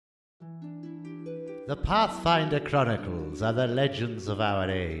The Pathfinder Chronicles are the legends of our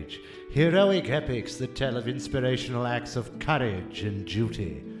age, heroic epics that tell of inspirational acts of courage and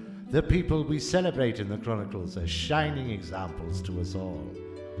duty. The people we celebrate in the Chronicles are shining examples to us all.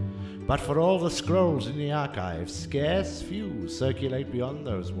 But for all the scrolls in the archives, scarce few circulate beyond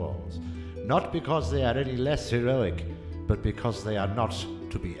those walls, not because they are any less heroic, but because they are not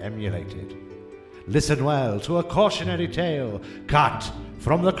to be emulated. Listen well to a cautionary tale cut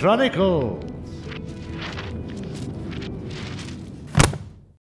from the Chronicles.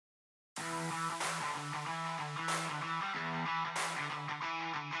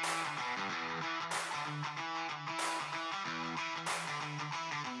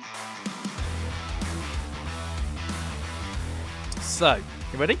 So,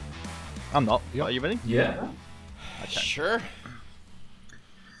 you ready? I'm not. Yep. Are you ready? Yeah. Okay. Sure.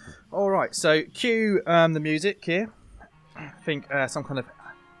 All right. So, cue the music here. I think some kind of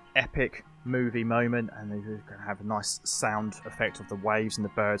epic movie moment, and they're going to have a nice sound effect of the waves and the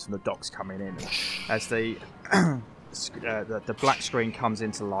birds and the docks coming in as the black screen comes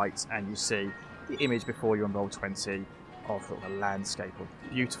into light, and you see the image before you on Roll20 of the landscape of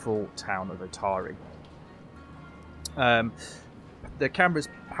the beautiful town of Otari. The camera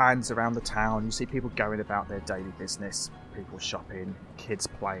pans around the town. You see people going about their daily business, people shopping, kids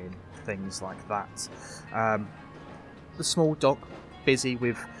playing, things like that. The small dock, busy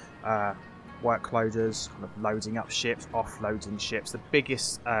with workloaders, kind of loading up ships, offloading ships. The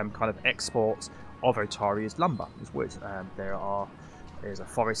biggest kind of export of Otari is lumber, is wood. There's a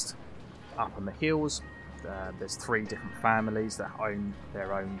forest up on the hills. There's 3 different families that own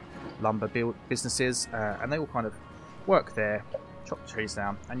their own lumber businesses, and they all kind of work there, chop the trees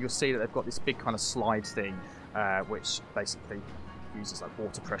down, and you'll see that they've got this big kind of slide thing, which basically uses like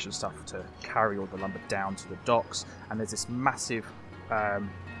water pressure and stuff to carry all the lumber down to the docks. And there's this massive kind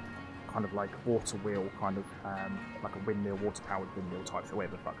of like water wheel, kind of like a windmill, water powered windmill type thing,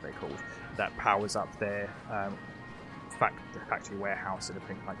 whatever the fuck they're called, that powers up their factory warehouse and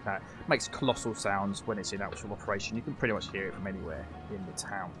everything like that. It makes colossal sounds when it's in actual operation. You can pretty much hear it from anywhere in the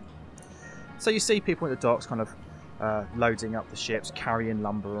town. So you see people at the docks kind of loading up the ships, carrying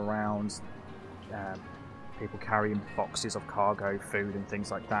lumber around, people carrying boxes of cargo, food and things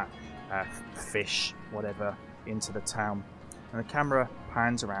like that, fish, whatever, into the town. And the camera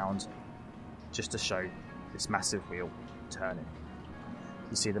pans around just to show this massive wheel turning.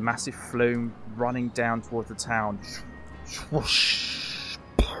 You see the massive flume running down towards the town. Whoosh!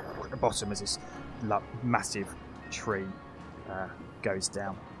 At the bottom as this massive tree goes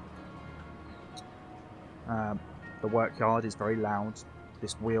down. The workyard is very loud.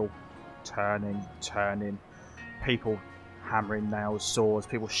 This wheel turning. People hammering nails, saws,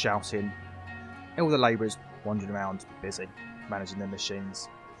 people shouting. And all the labourers wandering around, busy, managing their machines.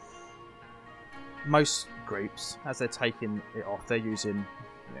 Most groups, as they're taking it off, they're using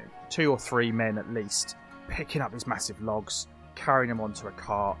 2 or 3 men at least, picking up these massive logs, carrying them onto a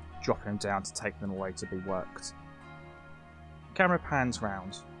cart, dropping them down to take them away to be worked. Camera pans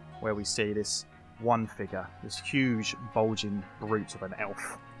round, where we see this one figure, this huge bulging brute of an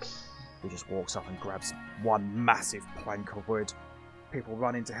elf, who just walks up and grabs one massive plank of wood. People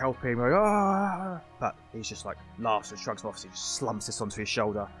run in to help him, like, ah! But he's just like laughs and shrugs off. He just slumps this onto his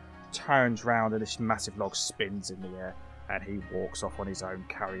shoulder, turns round, and this massive log spins in the air, and he walks off on his own,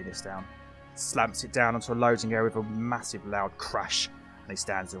 carrying this down, slams it down onto a loading area with a massive loud crash, and he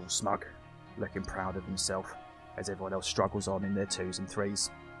stands there all smug, looking proud of himself as everyone else struggles on in their 2s and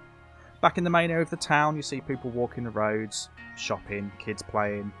 3s. Back in the main area of the town, you see people walking the roads, shopping, kids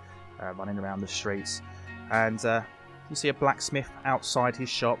playing, running around the streets. And you see a blacksmith outside his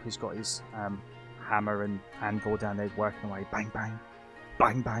shop. He's got his hammer and anvil down there working away. Bang, bang,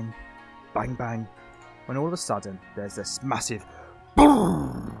 bang, bang, bang, bang. When all of a sudden, there's this massive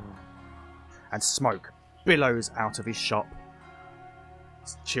boom, and smoke billows out of his shop.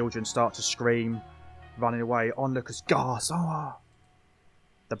 Children start to scream, running away. Onlookers gasp. Oh.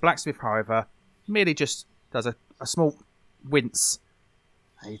 The blacksmith, however, merely just does a small wince.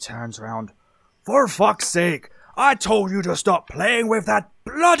 And he turns around. For fuck's sake, I told you to stop playing with that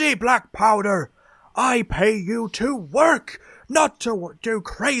bloody black powder. I pay you to work, not to do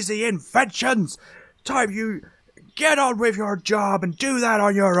crazy inventions. Time you get on with your job and do that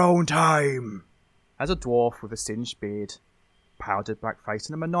on your own time. As a dwarf with a singed beard, powdered black face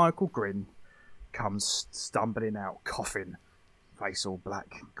and a maniacal grin comes stumbling out, coughing, face all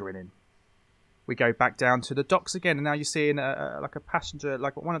black, grinning. We go back down to the docks again, and now you're seeing like a passenger,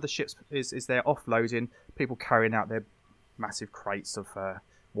 like one of the ships is there offloading, people carrying out their massive crates of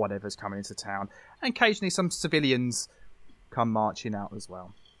whatever's coming into town, and occasionally some civilians come marching out as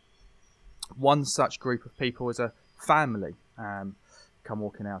well. One such group of people is a family. Come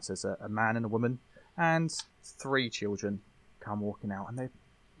walking out as a man and a woman, and 3 children come walking out, and they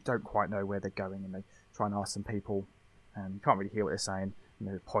don't quite know where they're going, and they try and ask some people, and you can't really hear what they're saying, and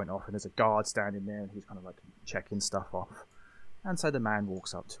they point off, and there's a guard standing there, and he's kind of like checking stuff off. And so the man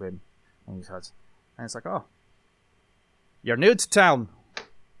walks up to him, and he says, and it's like, oh, you're new to town.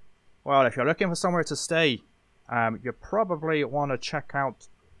 Well, if you're looking for somewhere to stay, you probably want to check out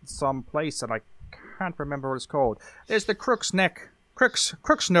some place that I can't remember what it's called. There's the Crook's Nook.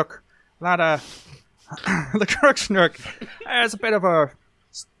 That, the Crook's Nook. It's a bit of a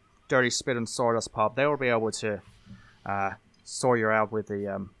dirty spit and sawdust pub. They'll be able to sort you out with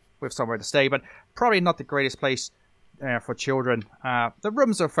somewhere to stay, but probably not the greatest place for children. The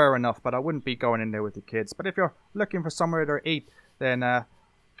rooms are fair enough, but I wouldn't be going in there with the kids. But if you're looking for somewhere to eat, then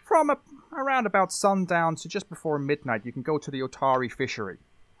from around about sundown to just before midnight, you can go to the Otari Fishery.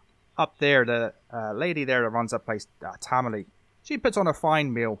 Up there, the lady there that runs that place, Tamale, she puts on a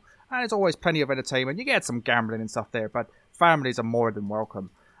fine meal, and there's always plenty of entertainment. You get some gambling and stuff there, but families are more than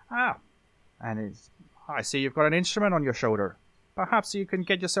welcome. And I see you've got an instrument on your shoulder. Perhaps you can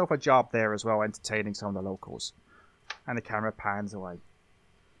get yourself a job there as well, entertaining some of the locals. And the camera pans away.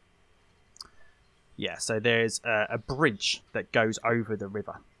 Yeah, so there's a bridge that goes over the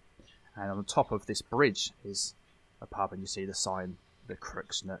river. And on the top of this bridge is a pub, and you see the sign, the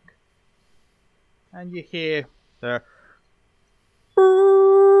Crook's Nook. And you hear the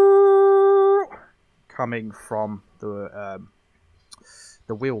coming from the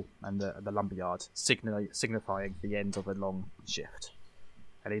wheel and the lumberyard, signifying the end of a long shift.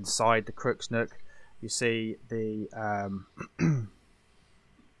 And inside the Crook's Nook, you see the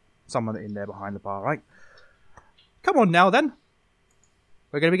someone in there behind the bar, right? Come on now, then.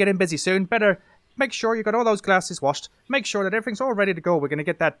 We're going to be getting busy soon. Better make sure you got all those glasses washed. Make sure that everything's all ready to go. We're going to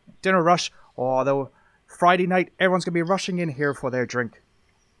get that dinner rush. Although Friday night, everyone's going to be rushing in here for their drink.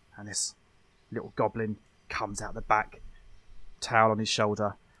 And this little goblin comes out the back, towel on his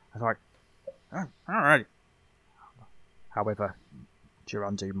shoulder. I'm like, oh, all right. However,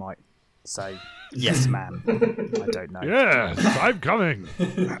 Durundu might say, yes, ma'am. I don't know. Yes, I'm coming.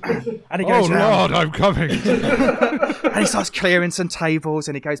 And he goes Lord, I'm coming. And he starts clearing some tables,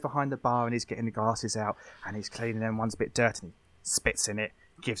 and he goes behind the bar, and he's getting the glasses out, and he's cleaning them. One's a bit dirty, and he spits in it,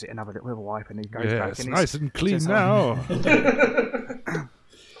 gives it another little wipe, and he goes back. Yes, And nice and clean now.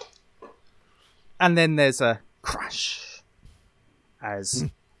 And then there's a crash as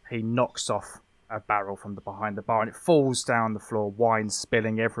he knocks off a barrel from behind the bar, and it falls down the floor, wine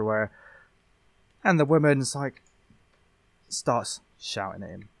spilling everywhere. And the woman's like, starts shouting at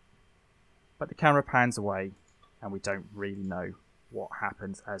him. But the camera pans away, and we don't really know what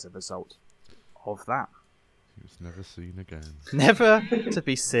happens as a result of that. He was never seen again. Never to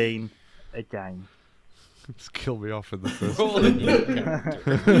be seen again. Just kill me off in the first.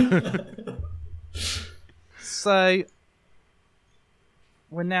 So,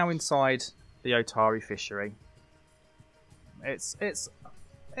 we're now inside the Otari Fishery. It's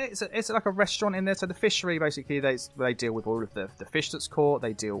like a restaurant in there. So the fishery, basically, they deal with all of the fish that's caught.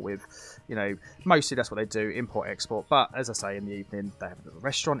 They deal with, mostly that's what they do, import, export. But as I say, in the evening, they have a little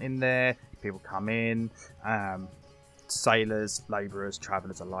restaurant in there. People come in, sailors, labourers,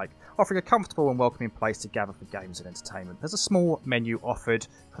 travellers alike, offering a comfortable and welcoming place to gather for games and entertainment. There's a small menu offered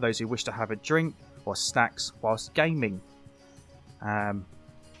for those who wish to have a drink or snacks whilst gaming.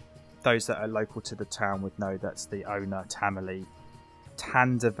 Those that are local to the town would know that's the owner, Tamale.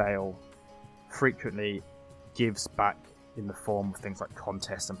 Tandervale frequently gives back in the form of things like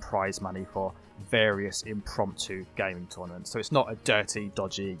contests and prize money for various impromptu gaming tournaments. So it's not a dirty,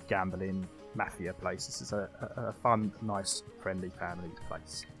 dodgy, gambling mafia place. This is a fun, nice, friendly family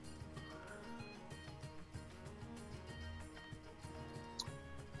place.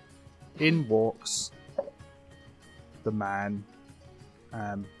 In walks the man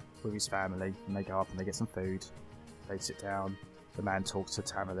with his family, and they go up and they get some food. They sit down. The man talks to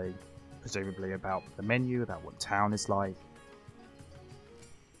Tamale, presumably about the menu, about what town is like.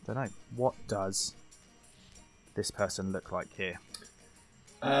 Don't know. What does this person look like here?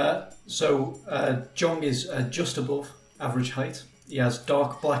 Jong is just above average height. He has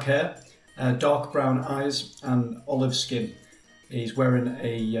dark black hair, dark brown eyes, and olive skin. He's wearing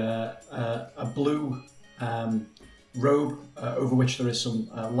a blue robe over which there is some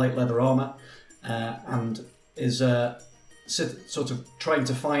light leather armour, and is sort of trying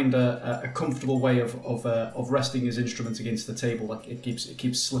to find a comfortable way of resting his instrument against the table. Like it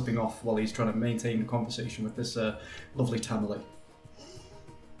keeps slipping off while he's trying to maintain a conversation with this lovely Tamale.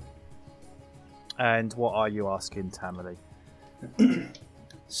 And what are you asking Tamale?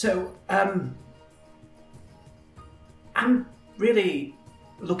 So, I'm really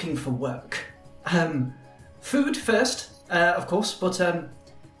looking for work. Food first, of course, but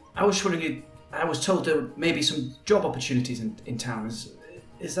I was wondering, I was told there may be some job opportunities in town.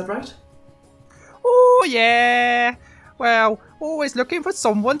 Is that right? Oh, yeah. Well, always looking for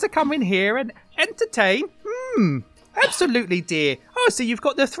someone to come in here and entertain. Absolutely, dear. Oh, so you've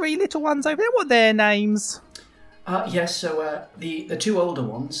got the 3 little ones over there. What are their names? Yes, so the 2 older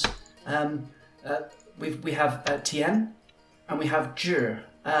ones, we have Tien and we have Jur.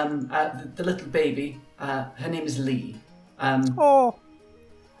 The little baby, her name is Lee. Oh,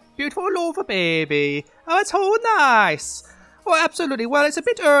 beautiful love baby. Oh, it's all nice. Oh, absolutely. Well, it's a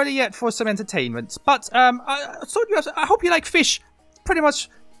bit early yet for some entertainment, but I hope you like fish. Pretty much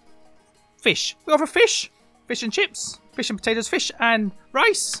fish. We offer fish and chips, fish and potatoes, fish and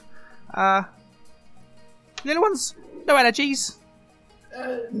rice. Little ones, no allergies.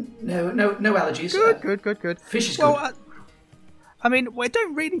 No allergies. Good. Fish is good. I mean, we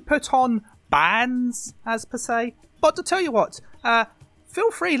don't really put on bands as per se, but to tell you what, feel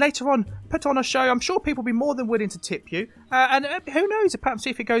free later on, put on a show. I'm sure people will be more than willing to tip you. And who knows, perhaps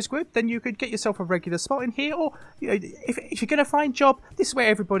if it goes good, then you could get yourself a regular spot in here. Or if you're going to find a job, this is where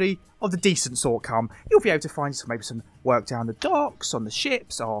everybody of the decent sort come. You'll be able to find maybe some work down the docks, on the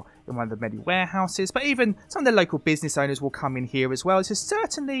ships, or in one of the many warehouses. But even some of the local business owners will come in here as well. This is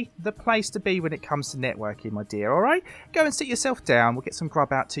certainly the place to be when it comes to networking, my dear. All right? Go and sit yourself down. We'll get some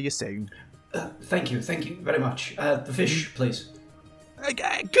grub out to you soon. Thank you very much. The fish, please.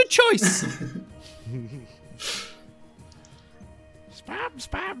 Good choice. Spam.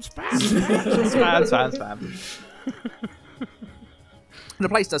 Spam. The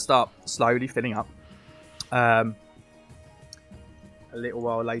place does start slowly filling up. A little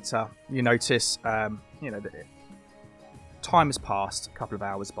while later, you notice, the time has passed. A couple of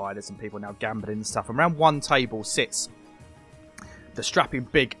hours by. There's some people now gambling and stuff. And around one table sits the strapping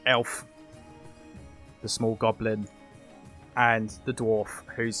big elf, the small goblin, and the dwarf,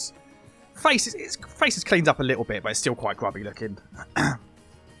 whose face is cleaned up a little bit, but it's still quite grubby looking.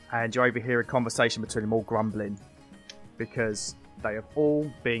 And you overhear a conversation between them all grumbling because they have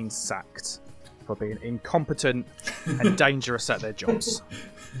all been sacked for being incompetent and dangerous at their jobs.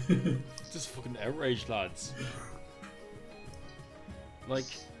 Just fucking outraged, lads. Like,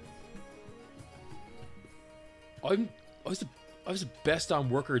 I was the best damn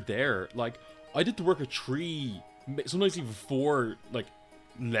worker there. Like, I did the work of 3, sometimes even 4, like,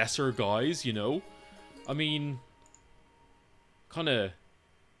 lesser guys, you know? I mean, kind of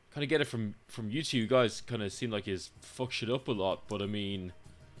get it from you two. You guys kind of seem like you fuck shit up a lot, but I mean,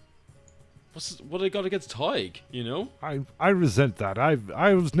 what I got against Tig, you know? I resent that.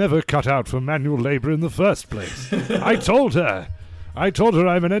 I was never cut out for manual labor in the first place. I told her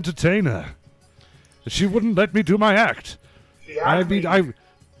I'm an entertainer. She wouldn't let me do my act. He had me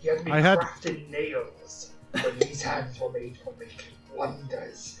crafting nails, but these hands were made for making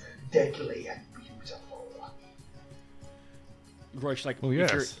wonders, deadly and beautiful. Right, like, well,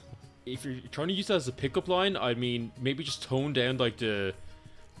 yes. If you're trying to use that as a pickup line, I mean, maybe just tone down, like, the,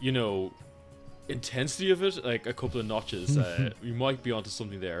 intensity of it, like, a couple of notches. You might be onto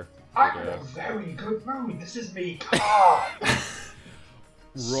something there. I'm in a very good mood. This is me calm.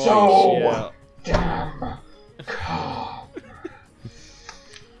 Right, damn calm.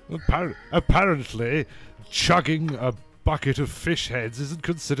 Apparently, chugging a bucket of fish heads isn't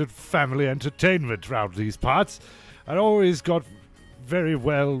considered family entertainment round these parts. I always got very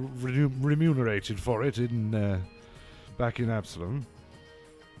well remunerated for it back in Absalom.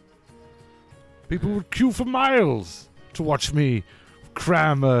 People would queue for miles to watch me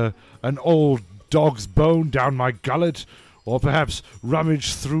cram an old dog's bone down my gullet, or perhaps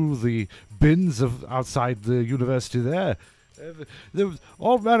rummage through the bins outside the university there. There was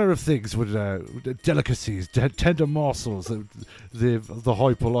all manner of things with delicacies, tender morsels that the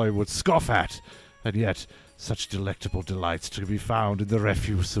hoi polloi would scoff at, and yet such delectable delights to be found in the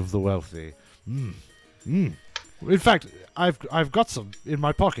refuse of the wealthy. In fact, I've got some in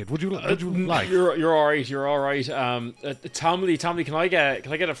my pocket. Would you like? You're all right. You're all right. Tommy, can I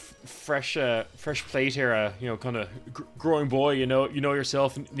get a fresh plate here? Kind of growing boy. You know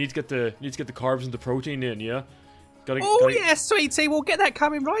yourself. Need to get the carbs and the protein in. Yeah. Yes, sweetie. We'll get that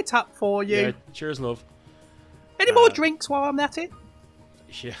coming right up for you. Yeah. Cheers, love. Any more drinks while I'm at it?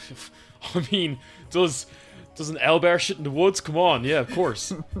 Yeah. I mean, does an owlbear shit in the woods? Come on. Yeah, of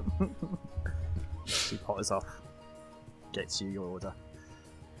course. She potters off. Gets you your order.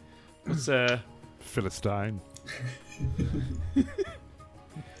 What's Philistine.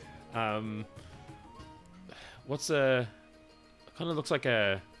 What's kind of looks like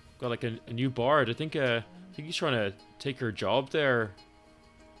got like a new bard. I think he's trying to take her job there.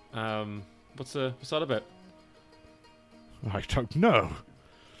 What's that about? I don't know.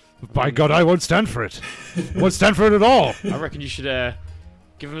 By God, I won't stand for it. Won't stand for it at all. I reckon you should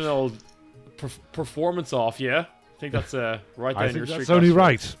give him an old performance off. Yeah, I think that's right down I your think street. that's only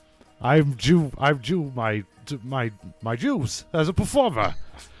right. I'm due my dues as a performer.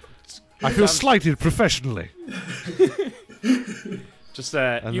 I feel slighted professionally. Just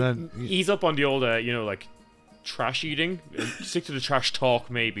ease up on the old, like trash eating. Stick to the trash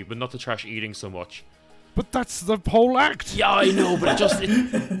talk maybe, but not the trash eating so much. But that's the whole act. Yeah, I know, but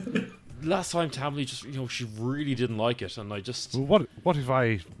last time Tamley just, she really didn't like it, and I just. Well, what if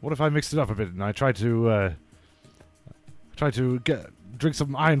I mixed it up a bit and I tried to drink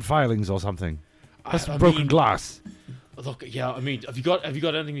some iron filings or something? That's broken glass. Look, yeah, I mean, have you got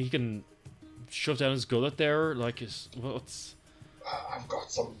anything he can shove down his gullet there? Like, what's? I've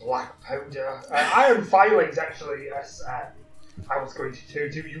got some black powder. Iron filings, actually. Yes, I was going to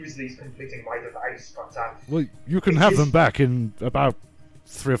use these completing my device, but well, you can have them back in about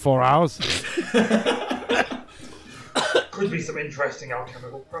 3 or 4 hours. Could be some interesting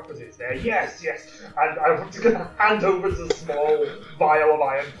alchemical properties there. Yes. And I'm just going to hand over the small vial of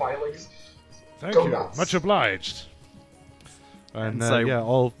iron filings. Thank Go you. nuts. Much obliged. And so,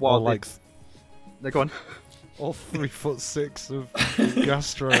 all like. No, go on. All 3'6" of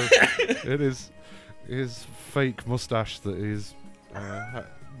Gastro. It is his fake mustache that is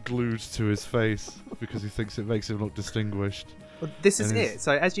glued to his face because he thinks it makes him look distinguished. Well, this is it.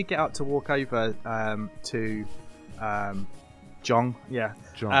 So as you get up to walk over to Jong,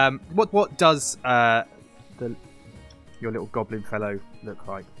 what does your little goblin fellow look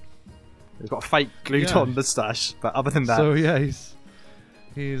like? He's got a fake glued on moustache, but other than that, so yeah,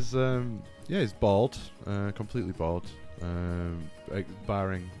 he's bald, completely bald,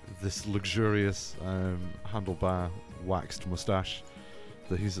 barring this luxurious handlebar waxed moustache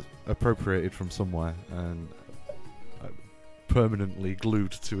that he's appropriated from somewhere and permanently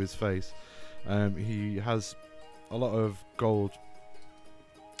glued to his face. He has a lot of gold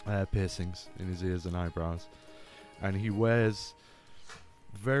piercings in his ears and eyebrows, and he wears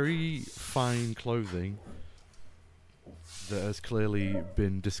very fine clothing that has clearly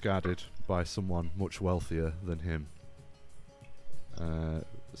been discarded by someone much wealthier than him, and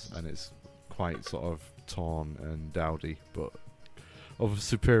it's quite sort of torn and dowdy, but of a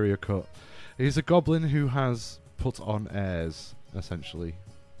superior cut. He's a goblin who has put on airs, essentially.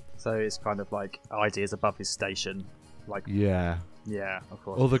 So it's kind of like ideas above his station, like yeah, of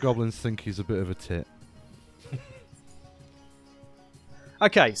course. Other goblins think he's a bit of a tit.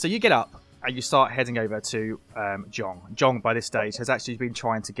 Okay, so you get up and you start heading over to Jong. Jong, by this stage, has actually been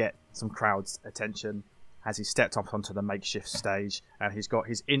trying to get some crowd's attention as he stepped up onto the makeshift stage, and he's got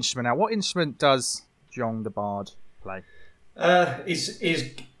his instrument now. What instrument does Jong the Bard play?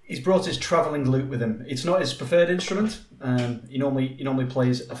 He's brought his travelling lute with him. It's not his preferred instrument. He normally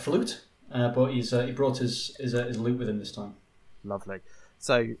plays a flute, but he brought his lute with him this time. Lovely.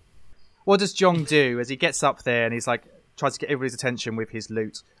 So, what does Jong do as he gets up there and he's like tries to get everybody's attention with his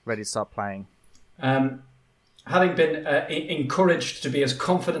lute, ready to start playing? Having been encouraged to be as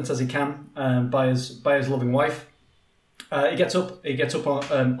confident as he can by his loving wife, he gets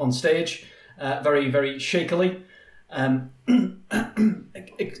up on stage, very very shakily.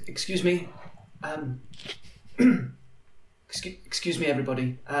 Excuse me. Excuse me,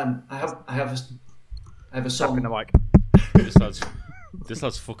 everybody. I have a song. In the mic. This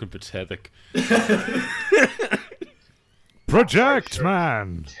lad's fucking pathetic. Project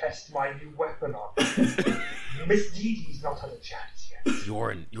Man. Test my new weapon on. Miss Dee Dee's not had a chance yet.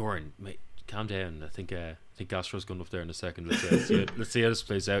 Yorin, mate, calm down. I think Gastro's going up there in a second. Let's see how this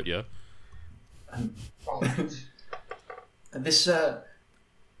plays out, yeah. All right. This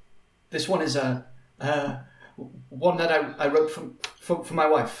one is one that I wrote for my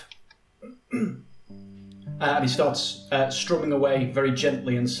wife. And he starts strumming away very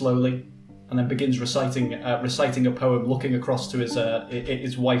gently and slowly, and then begins reciting a poem, looking across to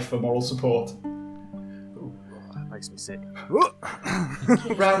his wife for moral support. Ooh, that makes me sick.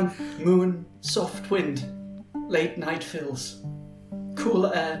 Round moon, soft wind, late night fills, cool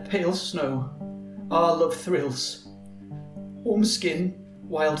air, pale snow, our love thrills. Warm skin,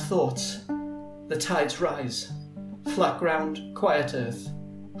 wild thoughts, the tides rise, flat ground, quiet earth,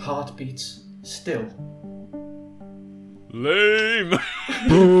 heart beats still. Lame.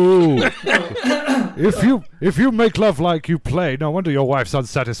 Boo! If you make love like you play, no wonder your wife's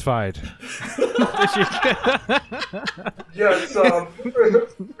unsatisfied. Yes, it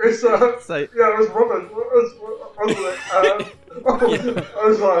was Robin, wasn't it?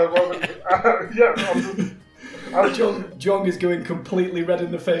 I'm sorry, Jong is going completely red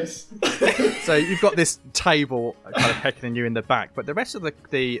in the face. So you've got this table kind of heckling you in the back, but the rest of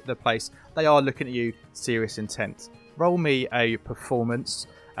the place, they are looking at you serious intent. Roll me a performance.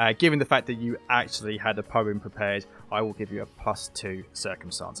 Given the fact that you actually had a poem prepared, I will give you a +2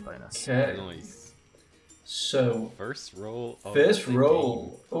 circumstance bonus. Okay. Nice. So First roll. first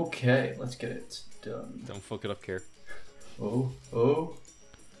roll. Okay, let's get it done. Don't fuck it up, Kier. Oh.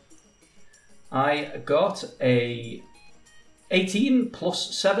 I got a 18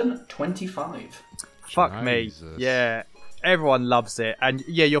 plus 7, 25. Fuck me. Jesus. Yeah. Everyone loves it, and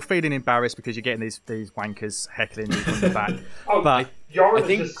yeah, you're feeling embarrassed because you're getting these wankers heckling you from the back. But Yoran I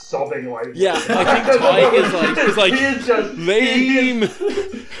think- is just sobbing like. Yeah, I think Tyke is like He is just lame.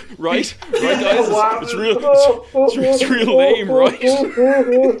 Right, guys, Wow. it's real lame, right?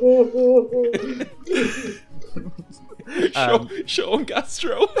 Show him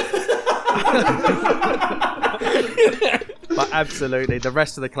Gastro. But absolutely, the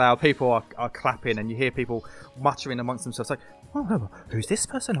rest of the crowd, people are clapping, and you hear people muttering amongst themselves, like, "Oh, who's this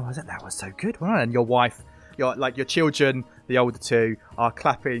person? Oh, that was so good!" And your wife, your children, the older two, are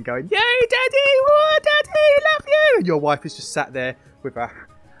clapping, going, "Yay, Daddy! Whoa, Daddy, love you!" And your wife is just sat there with her,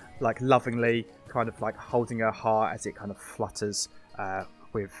 like, lovingly, kind of like holding her heart as it kind of flutters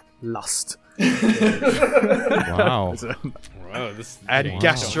with lust. Wow. Wow, this And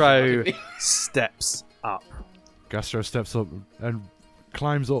Gastro steps up. Gastro steps up and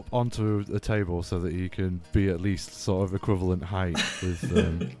climbs up onto a table so that he can be at least sort of equivalent height with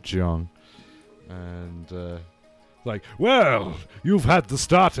Jiang. And like, well, you've had the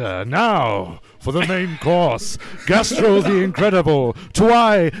starter. Now for the main course. Gastro the Incredible. To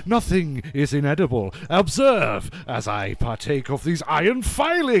I, nothing is inedible. Observe as I partake of these iron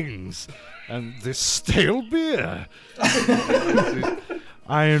filings and this stale beer.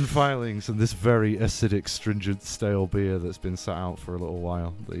 Iron filings and this very acidic, stringent, stale beer that's been sat out for a little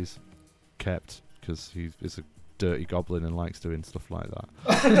while that he's kept because he is a dirty goblin and likes doing stuff like that.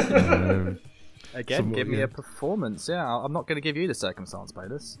 Again, give me a performance. Yeah, I'm not going to give you the circumstance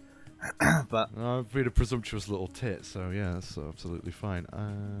bonus. But I've been a presumptuous little tit, so yeah, that's absolutely fine.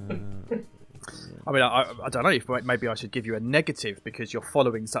 I mean, I don't know if maybe I should give you a negative because you're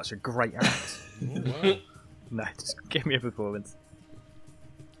following such a great act. No, just give me a performance.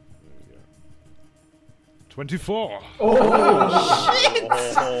 24.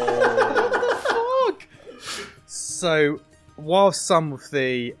 So, while some of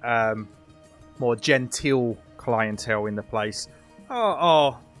the more genteel clientele in the place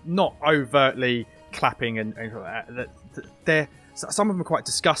are not overtly clapping and they're some of them are quite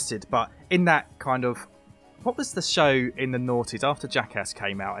disgusted, but in that kind of, what was the show in the noughties after Jackass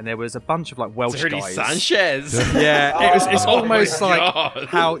came out and there was a bunch of like Welsh Dirty guys. Sanchez. Yeah, it's almost like God.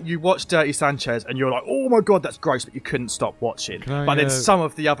 how you watch Dirty Sanchez and you're like, oh my god, that's gross, but you couldn't stop watching. Can I, but then some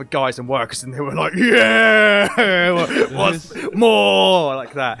of the other guys and workers and they were like, yeah, what's more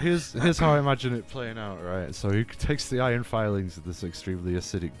like that. Here's how I imagine it playing out, right? So he takes the iron filings of this extremely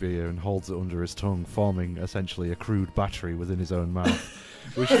acidic beer and holds it under his tongue, forming essentially a crude battery within his own mouth,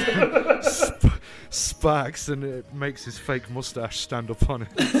 which sparks and it makes his fake mustache stand up on it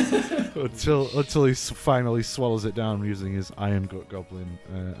until he finally swallows it down using his iron gut goblin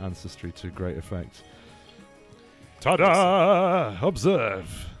ancestry to great effect. Ta-da!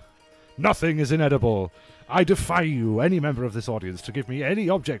 Observe. Nothing is inedible. I defy you, any member of this audience, to give me any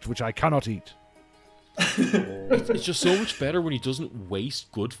object which I cannot eat. It's just so much better when he doesn't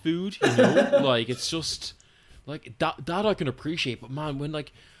waste good food, you know? Like, it's just like that I can appreciate, but man, when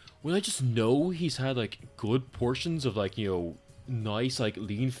I just know he's had like good portions of like, you know, nice like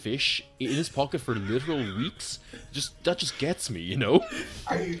lean fish in his pocket for literal weeks, that just gets me, you know?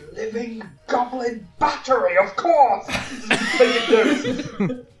 A living goblin battery, of course!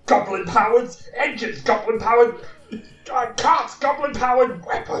 Goblin powered engines, goblin powered carts, goblin powered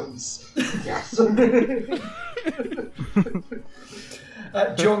weapons! Yes!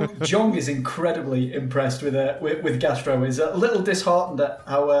 Jong is incredibly impressed with Gastro. He's a little disheartened at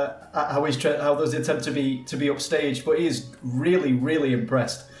how those attempt to be upstaged, but he is really, really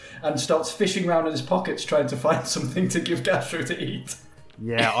impressed and starts fishing around in his pockets trying to find something to give Gastro to eat.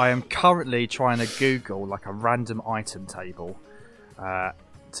 Yeah, I am currently trying to Google like a random item table to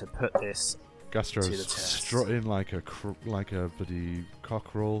put this. Gastro's To the test. strutting like a bloody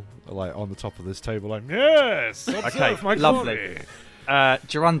cockerel, like on the top of this table, like, yes, observe Okay, my lovely. glory.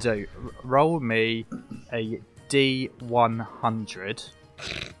 Gerundo, roll me a D100.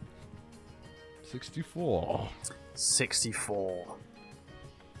 64. 64.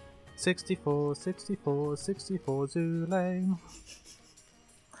 64, 64, 64 Zulane.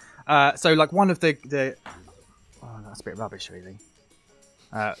 So like one of the oh, that's a bit rubbish really.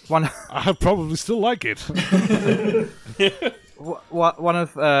 One I probably still like it. one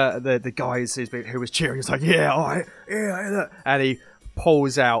of the guys who was cheering is like, yeah, all right, yeah, and he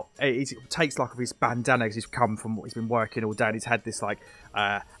pulls out, he takes like his bandana because he's been working all day and he's had this like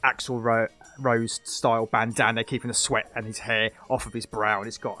Axl Rose style bandana keeping the sweat and his hair off of his brow, and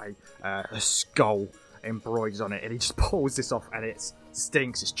it's got a skull embroidered on it, and he just pulls this off and it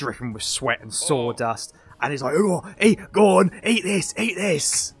stinks, it's dripping with sweat and sawdust, and he's like, oh, go on, eat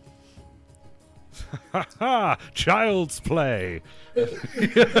this. Ha ha! Child's play.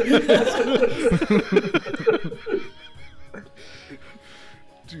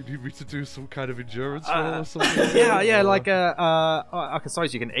 Do you need me to do some kind of endurance roll or something? Yeah, like I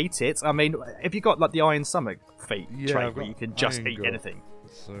suppose you can eat it. I mean, if you got like the iron stomach feat trait where you can just eat anything.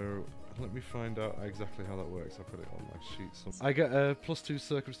 So let me find out exactly how that works. I'll put it on my sheet. I get a +2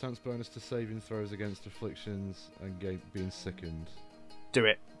 circumstance bonus to saving throws against afflictions and being sickened. Do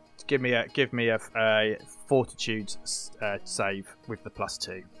it. Give me a fortitude save with the +2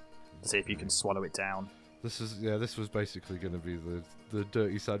 to see if you can swallow it down. This was basically going to be the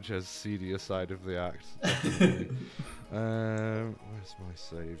Dirty Sanchez seedier side of the act. Where's my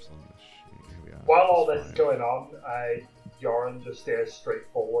saves on this sheet? Here we are. While all this is going on, Yoren just stares straight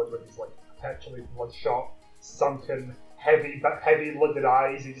forward with his like perpetually bloodshot, sunken, heavy-lidded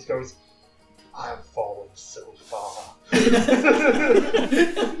eyes. He just goes, I have fallen so far.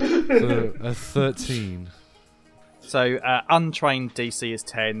 So a 13. So untrained DC is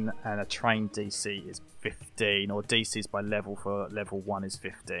 10 and a trained DC is 15, or DC's by level for level 1 is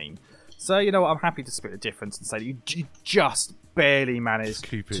 15. So, you know what, I'm happy to split the difference and say that you just barely managed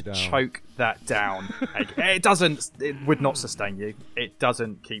to choke that down. It would not sustain you. It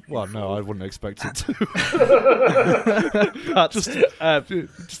doesn't keep you. Well, no, I wouldn't expect it to. But, just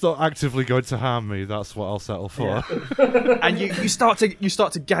not actively going to harm me. That's what I'll settle for. Yeah. And you start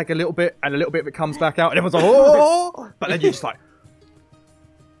to gag a little bit, and a little bit of it comes back out, and everyone's like, oh! But then you just like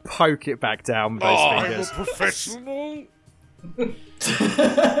poke it back down with those fingers. I'm a professional.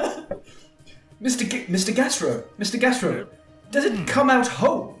 Mr. Gastro, does it come out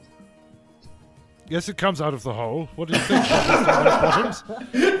whole? Yes, it comes out of the hole. What do you think? Bottoms?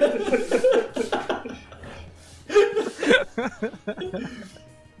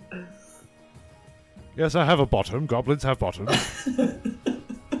 Yes, I have a bottom. Goblins have bottoms.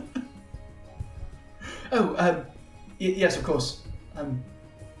 Yes, of course.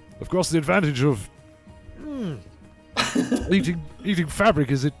 Of course, the advantage of eating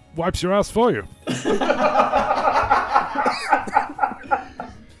fabric is it wipes your ass for you.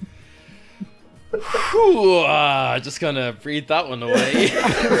 Whew, just gonna breathe that one away.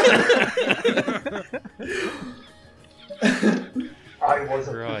 I was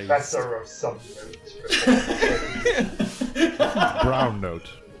a professor of some note. Brown note.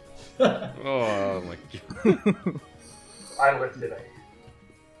 Oh my god. I lifted a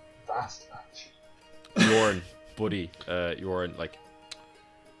vast match. Yorn, buddy, Yorn, like,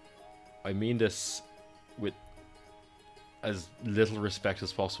 I mean this with as little respect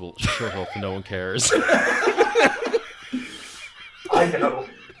as possible. Shut up, no one cares. I know.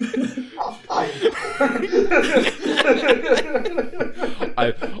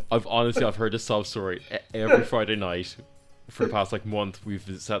 I've heard this sob story every Friday night for the past like month. We've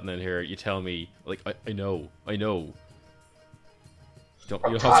been sitting in here. You tell me, like, I know. Don't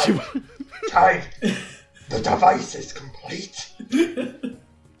you have to? Time. The device is complete.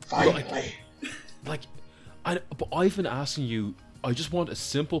 Finally. But I've been asking you. I just want a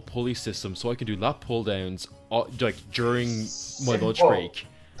simple pulley system so I can do lap pull downs like during my lunch break.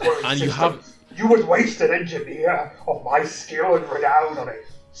 And you would waste an engineer of my skill and renown on a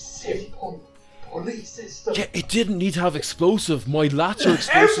simple pulley system. Yeah, it didn't need to have explosive. My lats are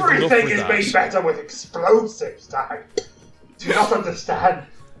explosive enough for Everything is that. made better with explosives, Dad. Do you not understand?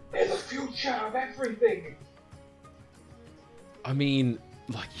 They're the future of everything. I mean,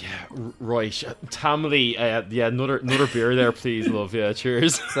 like, yeah, right. Tamily, yeah, another beer there, please, love. Yeah,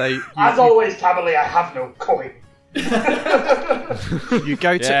 cheers. So as always, Tamily, I have no coin. You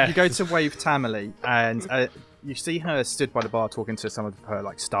go to wave Tamily, and you see her stood by the bar talking to some of her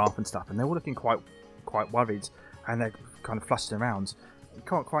like staff and stuff, and they're all looking quite worried, and they're kind of flustered around. You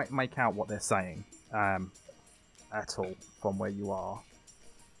can't quite make out what they're saying at all from where you are.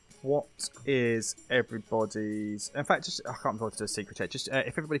 What is everybody's? In fact, just I can't bother to do a secret check. Just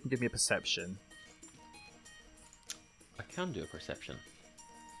if everybody can give me a perception. I can do a perception.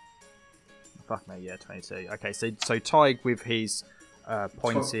 Fuck me, yeah, 22. Okay, so Tig with his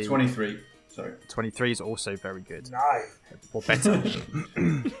Pointy 23. Sorry. 23 is also very good. 9. Or better.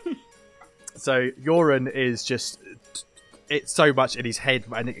 So Yoren is just it's so much in his head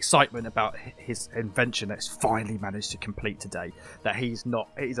and excitement about his invention that's finally managed to complete today that he's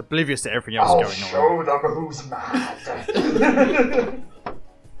oblivious to everything else I'll going show on. them who's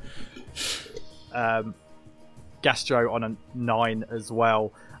mad. Gastro on a 9 as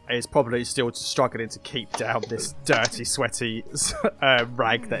well is probably still struggling to keep down this dirty, sweaty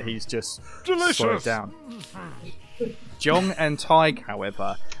rag that he's just swallowed down. Jong and Tig,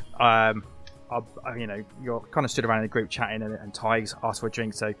 however, you're kind of stood around in the group chatting, and Tig's asked for a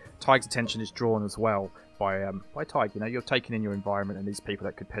drink, so Tig's attention is drawn as well by Tig. You're taking in your environment and these people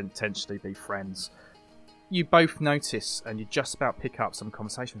that could potentially be friends. You both notice, and you just about pick up some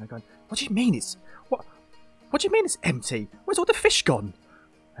conversation. They're going, "What do you mean it's what? What do you mean it's empty? Where's all the fish gone?"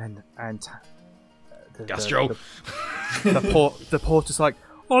 And Gastro. The porter's like,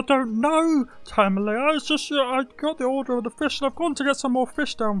 "I don't know, Tamale. I got the order of the fish and I've gone to get some more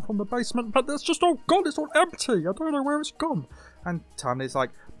fish down from the basement, but it's just all gone. It's all empty. I don't know where it's gone." And Tamale's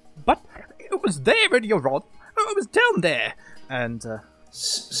like, "But it was there in your rod. It was down there." And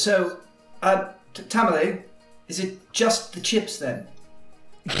Tamale, is it just the chips then?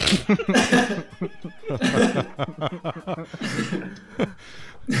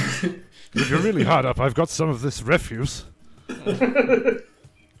 If you're really hard up, I've got some of this refuse.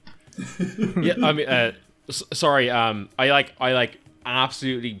 Yeah, I mean, sorry. I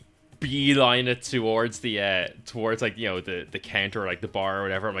absolutely beeline it towards the the counter, or like the bar or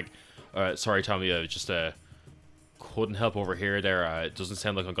whatever. I'm like, sorry, Tommy, I just couldn't help over here. There, it doesn't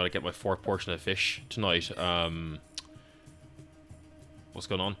sound like I'm gonna get my 4th portion of fish tonight. What's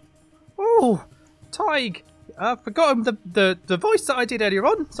going on? "Oh, Tig, I've forgotten the voice that I did earlier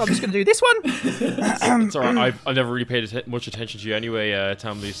on, so I'm just going to do this one." It's alright. I've never really paid much attention to you anyway,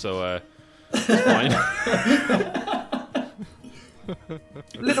 Tamley. So it's fine.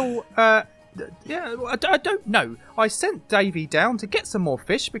 Little, I don't know. I sent Davey down to get some more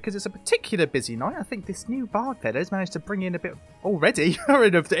fish because it's a particular busy night. I think this new bard fella's managed to bring in a bit already. in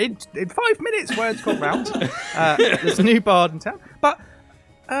 5 minutes, word's got round. There's a new bard in town, but.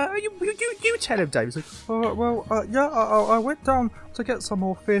 You tell him, Dave. He's like, I went down to get some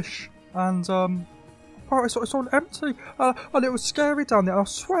more fish, and it's all empty, and it was scary down there. I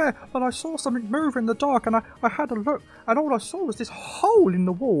swear that I saw something move in the dark, and I had a look, and all I saw was this hole in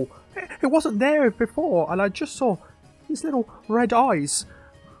the wall. It wasn't there before, and I just saw these little red eyes.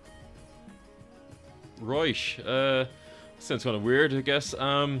 Right. Sounds kind of weird, I guess.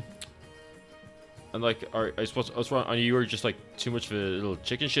 And like, I suppose I was wrong. And you were just like too much of a little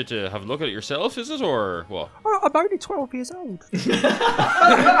chicken shit to have a look at it yourself, is it, or what? I'm only 12 years old.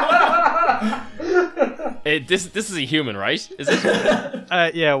 This is a human, right? Is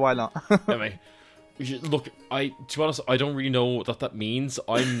it? Yeah, why not? Anyway, look, to be honest, I don't really know what that means.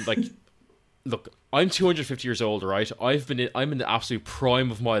 I'm like, look, I'm 250 years old, right? I'm in the absolute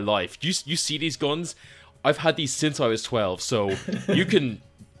prime of my life. You see these guns? I've had these since I was 12, so you can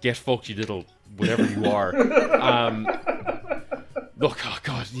get fucked, you little whatever you are. Look, oh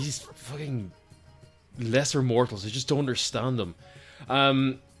god, these fucking lesser mortals, I just don't understand them.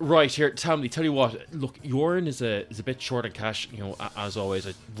 Right, here, Tamley, tell you what, look, Yoren is a bit short on cash, as always.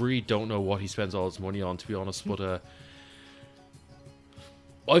 I really don't know what he spends all his money on, to be honest, but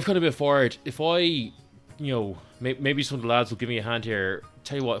I've kind of been forward. If I, maybe some of the lads will give me a hand here.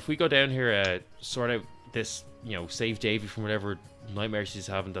 Tell you what, if we go down here, sort out this, save Davey from whatever nightmares he's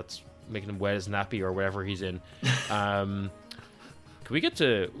having that's making him wet as nappy or whatever he's in. Will we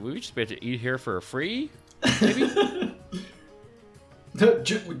just be able to eat here for free? Maybe?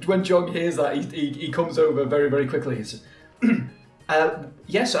 When Jog hears that, he comes over very, very quickly. He says,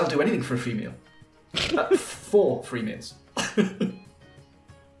 "Yes, I'll do anything for a free meal. 4 free meals."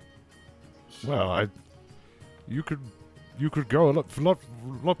 Well, you could go a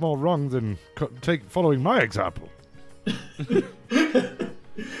lot more wrong than following my example.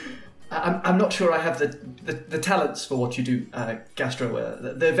 I'm not sure I have the talents for what you do, Gastro.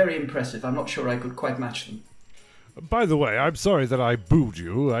 They're very impressive. I'm not sure I could quite match them. By the way, I'm sorry that I booed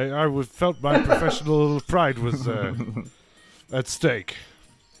you. I felt my professional pride was at stake.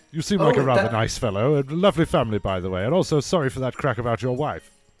 You seem like a rather nice fellow. A lovely family, by the way. And also, sorry for that crack about your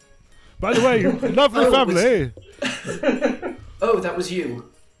wife. By the way, lovely family! Oh, that was you.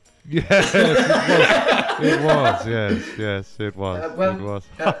 Yes, it was. Yes, it was.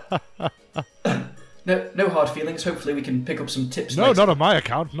 No hard feelings. Hopefully we can pick up some tips. No, later. not on my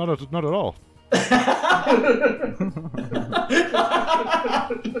account. Not at all.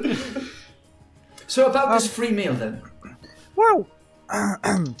 So about this free meal then. Well,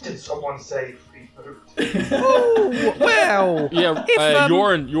 Did someone say free food? Oh, well. Yeah, If,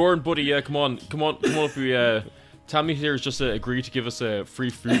 Jorn, buddy, come on up. Tammy here has just agreed to give us free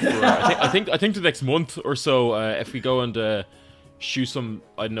food for I think the next month or so. If we go and shoot some,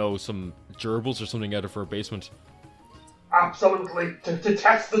 I don't know, some gerbils or something out of her basement. Absolutely, to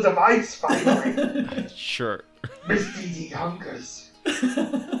test the device, finally. Sure. Miss Dee Dee hungers.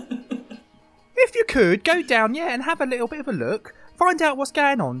 If you could, go down, and have a little bit of a look. Find out what's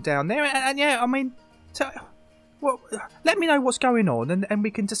going on down there. And I mean, let me know what's going on and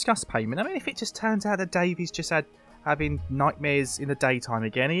we can discuss payment. I mean, if it just turns out that Davey's just having nightmares in the daytime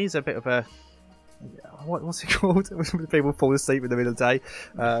again, he is a bit of a... What's it called? When people fall asleep in the middle of the day.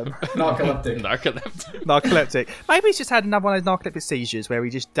 Narcoleptic. Maybe he's just had another one of those narcoleptic seizures where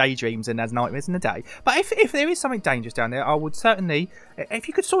he just daydreams and has nightmares in the day. But if there is something dangerous down there, I would certainly, if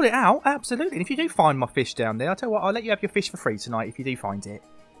you could sort it out, absolutely. And if you do find my fish down there, I'll tell you what, I'll let you have your fish for free tonight if you do find it.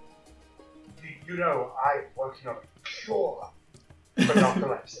 You know, I'm working on a cure for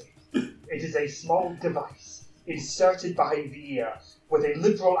narcolepsy. It is a small device inserted behind the ear with a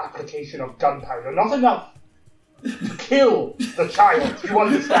liberal application of gunpowder. Not enough to kill the child, you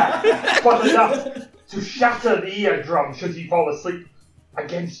understand, but enough to shatter the eardrum should he fall asleep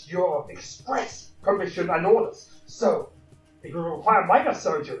against your express permission and orders. So, it will require minor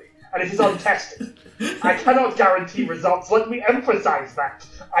surgery, and it is untested. I cannot guarantee results, let me emphasize that.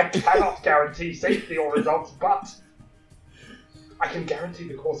 I cannot guarantee safety or results, but I can guarantee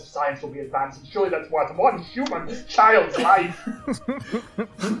the course of science will be advanced, and surely that's worth one human child's life.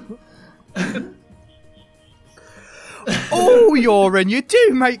 Oh, Joran, you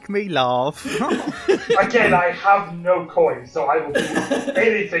do make me laugh. Again, I have no coin, so I will do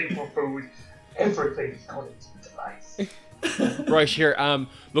anything for food. Everything is going to device. Right here.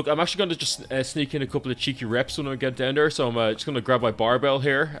 Look, I'm actually going to just sneak in a couple of cheeky reps when I get down there. So I'm just going to grab my barbell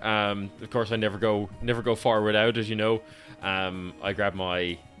here. Of course, I never go far without, as you know. I grab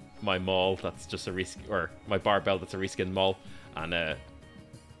my maul. That's just a or my barbell. That's a reskin maul, and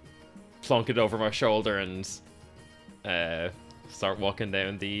plonk it over my shoulder and start walking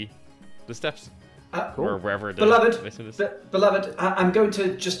down the steps. Or wherever the basement is. Beloved, I'm going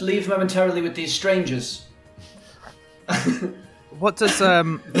to just leave momentarily with these strangers. What does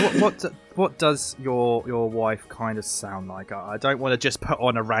what does your wife kind of sound like? I don't want to just put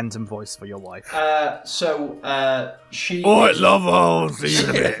on a random voice for your wife. She. Oh, I love all these.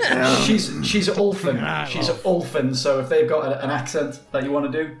 She's orphan. She's orphan. So if they've got an accent that you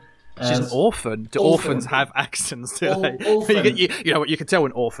want to do. She's an orphan. Do orphans have accents? Do they? Orphan. You know what? You can tell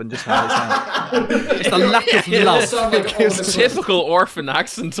an orphan just how they sound. It's the lack of love. Like Typical orphan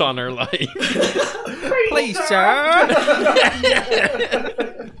accent on her, like. Please, sir.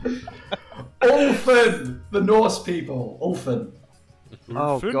 Orphan, the Norse people. Orphan.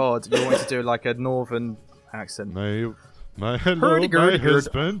 Oh God, you want to do like a northern accent? My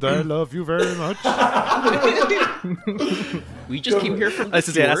husband, I love you very much. We just came here from That's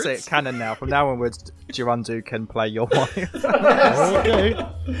it, canon now. From now onwards, Girandu can play your wife. Okay.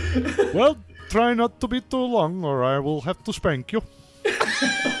 Well, try not to be too long, or I will have to spank you.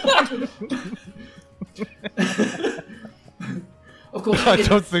 Of course. I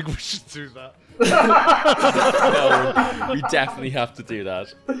don't think we should do that. No, we definitely have to do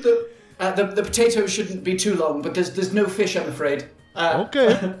that. The potatoes shouldn't be too long, but there's no fish, I'm afraid.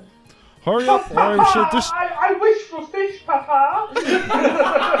 Okay. Hurry up, or I should just... I wish for fish, Papa.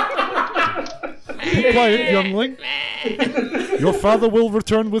 Be quiet, youngling. Your father will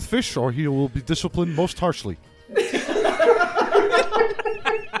return with fish, or he will be disciplined most harshly.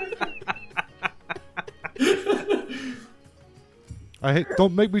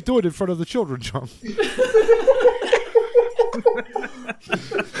 Don't make me do it in front of the children, John.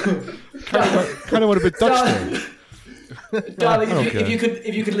 kind of went a bit Dutch there. Darling,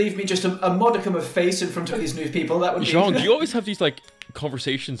 if you could leave me just a modicum of face in front of these new people, that would be... Jean, do you always have these like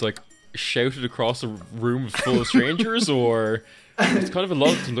conversations like shouted across a room full of strangers, or it's kind of a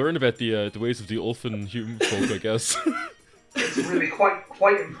lot to learn about the ways of the Ulfin human folk, I guess. It's really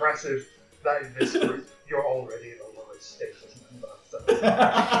quite impressive that in this group you're already the lowest status member. So.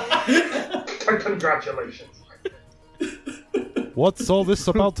 Congratulations. What's all this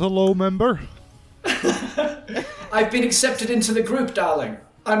about a low member? I've been accepted into the group, darling.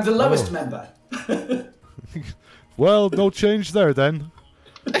 I'm the lowest member. Well, no change there then.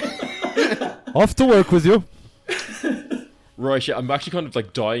 Off to work with you. Right, yeah, I'm actually kind of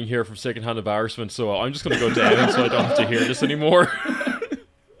like dying here from secondhand embarrassment, so I'm just going to go down so I don't have to hear this anymore.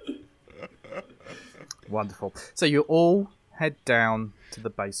 Wonderful. So you all head down to the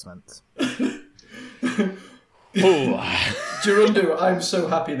basement. Oh. Gerundu, I'm so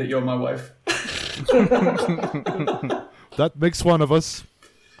happy that you're my wife. That makes one of us.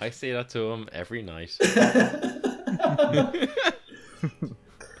 I say that to him every night.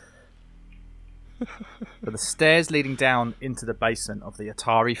 But the stairs leading down into the basement of the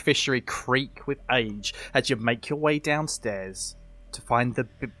Atari fishery creak with age as you make your way downstairs to find the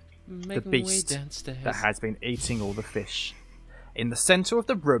beast that has been eating all the fish. In the centre of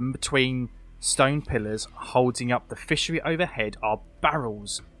the room, between stone pillars holding up the fishery overhead, are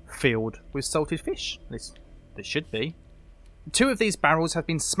barrels filled with salted fish. There should be. 2 of these barrels have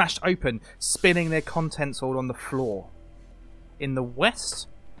been smashed open, spilling their contents all on the floor. In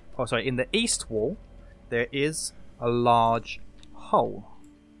the east wall, there is a large hole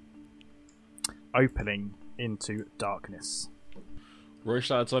opening into darkness. Right,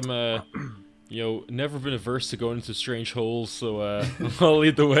 lads, I'm never been averse to going into strange holes, so I'll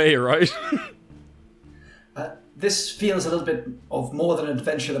lead the way, right? This feels a little bit of more than an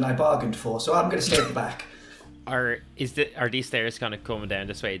adventure than I bargained for, so I'm going to stay at the back. Are these stairs kind of coming down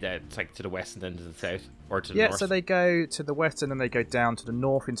this way? That it's like to the west and then to the south, or to the north? Yeah, so they go to the west and then they go down to the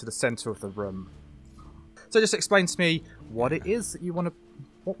north into the centre of the room. So just explain to me what it is that you want to.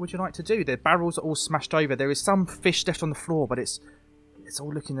 What would you like to do? The barrels are all smashed over. There is some fish left on the floor, but it's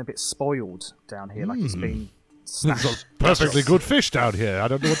all looking a bit spoiled down here, like it's been smashed. There's a perfectly good fish down here. I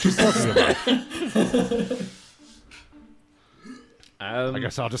don't know what you're talking about. I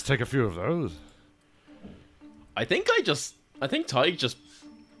guess I'll just take a few of those. I think Tyke just,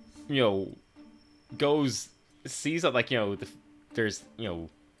 sees that, there's,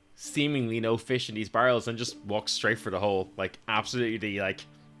 seemingly no fish in these barrels and just walks straight for the hole. Like, absolutely,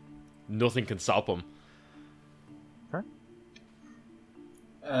 nothing can stop him.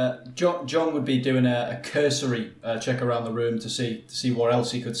 John would be doing a cursory check around the room to see what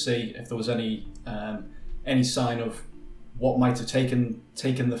else he could see, if there was any sign of what might have taken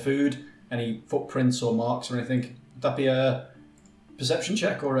the food, any footprints or marks or anything. Would that be a perception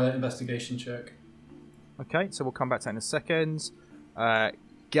check or an investigation check? Okay, so we'll come back to that in a second.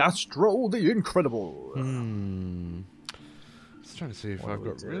 Gastro the Incredible. Just trying to see if I've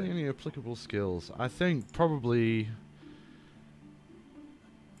got really any applicable skills. I think probably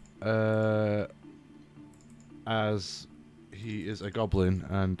as he is a goblin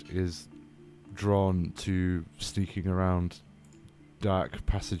and is drawn to sneaking around dark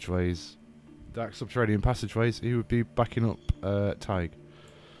subterranean passageways, he would be backing up Tig.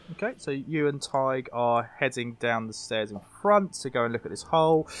 Okay, so you and Tig are heading down the stairs in front to go and look at this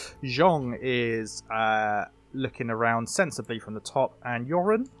hole. Zhong is looking around sensibly from the top, and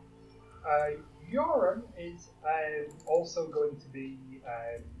Yoren? Yoren is also going to be,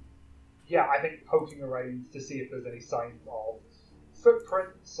 I think poking around to see if there's any signs of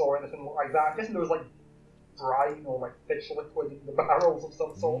footprints or anything like that. I'm guessing there was brine or fish liquid in the barrels of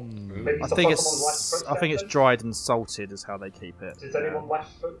some sort. Maybe I think it's dried and salted is how they keep it. Does anyone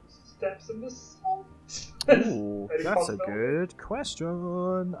left footsteps in the salt? Ooh, that's a good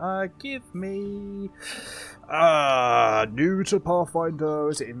question. Give me new to Pathfinder.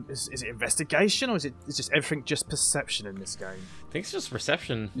 Is it investigation or is just everything just perception in this game? I think it's just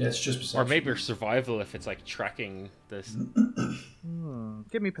perception. Yeah, it's just perception. Or maybe survival if it's tracking this.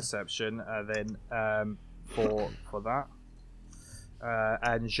 Give me perception then for that.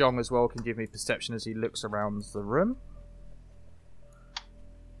 And Zhong as well can give me perception as he looks around the room.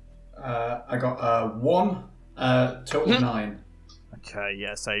 I got 1, total 9. Okay,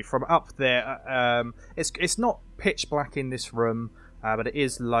 yeah. So from up there, it's not pitch black in this room, but it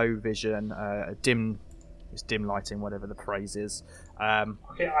is low vision, dim lighting, whatever the phrase is.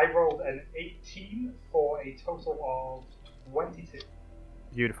 Okay, I rolled an 18 for a total of 22.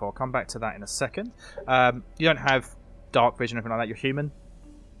 Beautiful. I'll come back to that in a second. You don't have dark vision or anything like that. You're human.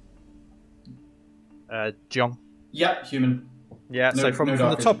 John? Yeah, human. Yeah, so from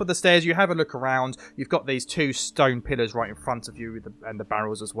the top of the stairs, you have a look around. You've got these 2 stone pillars right in front of you and the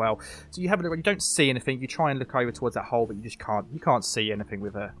barrels as well. So you have a look. You don't see anything. You try and look over towards that hole, but you just can't. You can't see anything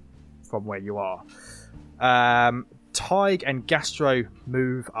from where you are. Tig and Gastro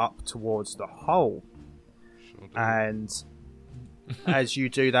move up towards the hole, and as you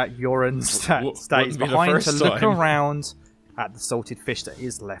do that, Yoren stays behind to look around at the salted fish that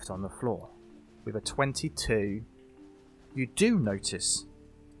is left on the floor. With a 22. You do notice,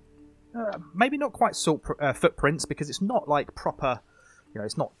 maybe not quite salt footprints because it's not proper,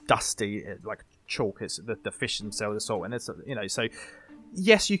 it's not dusty like chalk. It's the fish themselves, the salt, and it's So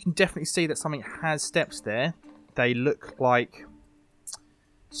yes, you can definitely see that something has steps there. They look like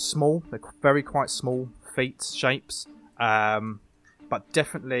small, they're very quite small feet shapes, but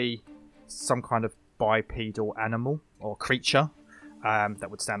definitely some kind of bipedal animal or creature that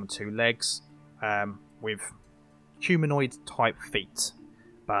would stand on 2 legs with humanoid type feet.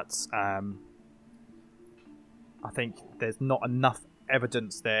 But I think there's not enough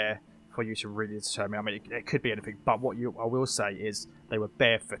evidence there for you to really determine. I mean, it could be anything, but I will say is they were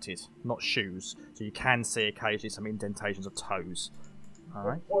barefooted, not shoes. So you can see occasionally some indentations of toes. All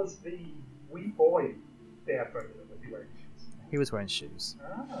right. Was the wee boy barefooted or was he wearing shoes? He was wearing shoes.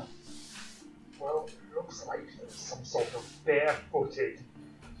 Ah. Well, it looks like there's some sort of barefooted,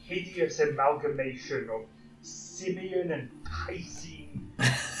 hideous amalgamation of simian and Piscean,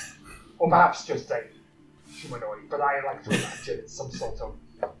 or perhaps just a humanoid, but I like to imagine it's some sort of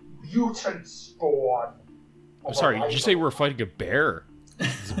mutant spawn. I'm sorry, did you say we're fighting a bear?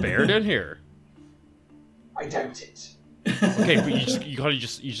 There's a bear down here. I doubt it. Okay, but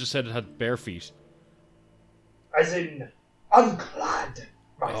you just said it had bare feet. As in unclad,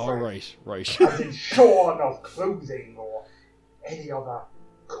 my Oh, friend. right. As in shorn of clothing or any other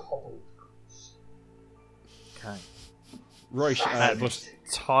cobbled goods. Okay. Right, but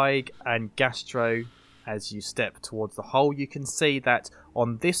Tig and Gastro, as you step towards the hole, you can see that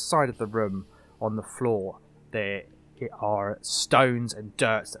on this side of the room, on the floor, there are stones and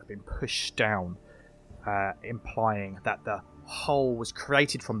dirt that have been pushed down, implying that the hole was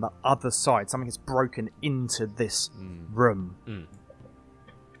created from the other side. Something has broken into this room.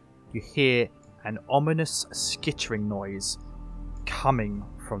 You hear an ominous skittering noise coming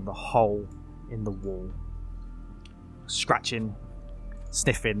from the hole in the wall. Scratching,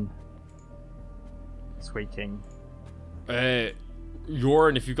 sniffing, squeaking.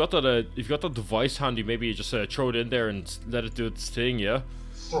 Jorn, if you've got that device handy, maybe you just throw it in there and let it do its thing, yeah?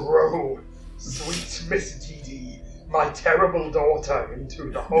 Throw sweet Miss Dee, my terrible daughter,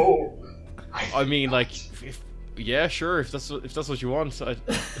 into the hole. I mean, like, yeah, sure. If that's what you want.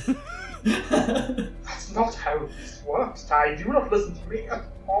 That's not how this works, Ty. Do not listen to me at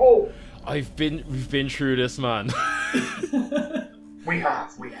all. We've been through this, man. We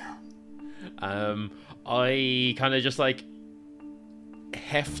have. I kind of just like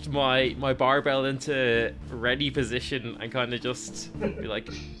heft my barbell into ready position and kind of just be like,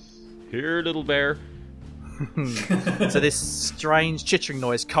 "Here, little bear." So this strange chittering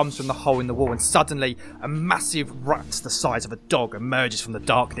noise comes from the hole in the wall, and suddenly a massive rat the size of a dog emerges from the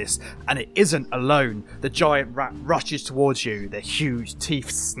darkness, and it isn't alone. The giant rat rushes towards you, their huge teeth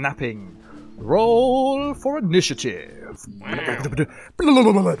snapping. Roll for initiative.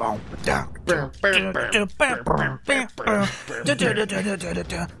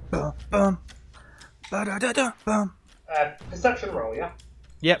 Perception roll, yeah?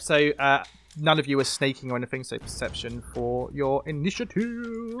 Yep, so none of you are sneaking or anything, so perception for your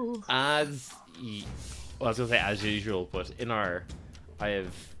initiative. I was gonna say as usual, but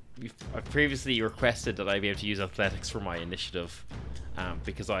I've previously requested that I be able to use athletics for my initiative,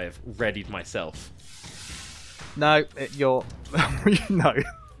 because I have readied myself. No, you're no.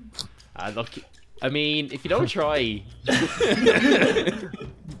 Look, I mean, if you don't try,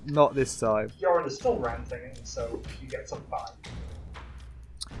 Not this time. Yorin is still ranting, so you get some 5.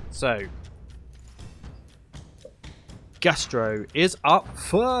 So, Gastro is up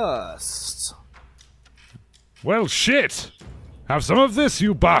first. Well, shit! Have some of this,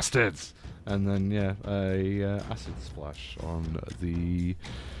 you bastards! And then, yeah, a acid splash on the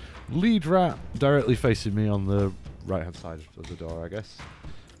lead rat directly facing me on the right-hand side of the door, I guess.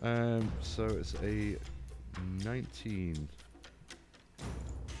 So it's a 19.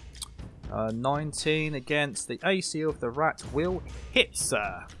 19 against the AC of the rat will hit,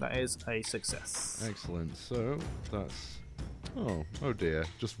 sir. That is a success. Excellent. So that's... Oh dear.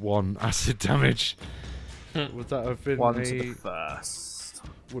 Just 1 acid damage. Would that have been 1 to the first.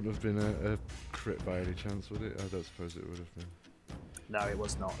 Wouldn't have been a crit by any chance, would it? I don't suppose it would have been. No, it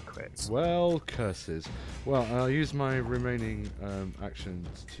was not a crit. Well, curses. Well, I'll use my remaining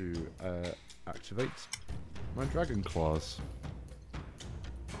actions to activate my dragon claws.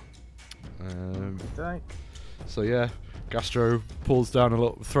 Okay. So yeah, Gastro throws down a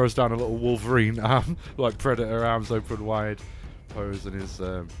little Wolverine arm, like Predator arms open wide, pose, and his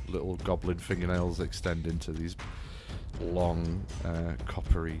little goblin fingernails extend into these long,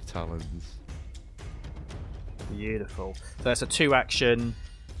 coppery talons. Beautiful. So it's a 2-action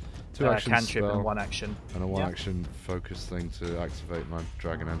Two-action cantrip spell and 1 action. and a 1-action focus thing to activate my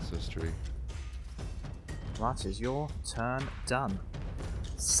dragon ancestry. That is your turn done.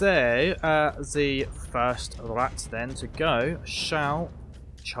 So, the first rat then to go shall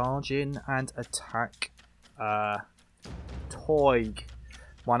charge in and attack Toig.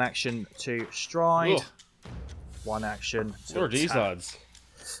 1 action to stride. Ugh. 1 action to what are these attack. odds?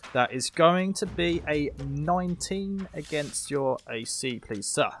 That is going to be a 19 against your AC, please,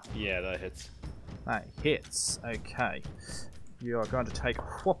 sir. Yeah, that hits. That hits. Okay. You are going to take a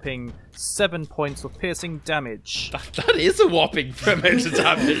whopping 7 points of piercing damage. That is a whopping amount of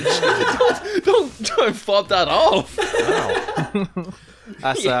damage. don't flop that off. Wow.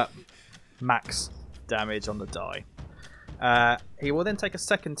 That's max damage on the die. He will then take a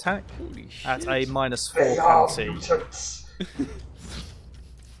second attack at a -4 penalty.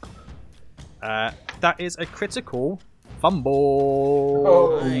 That is a critical fumble.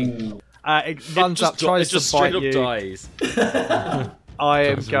 Oh. It runs up, tries to bite you. Dies. I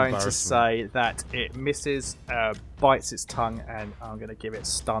am Sounds going to embarrassing. say that it misses, bites its tongue, and I'm going to give it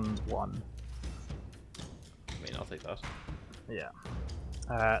stunned 1. I mean, I'll take that. Yeah.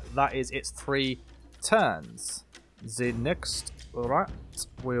 That is its 3 turns. The next rat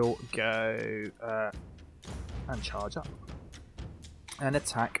will go and charge up and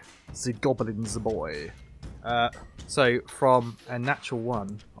attack the goblin's boy. So from a natural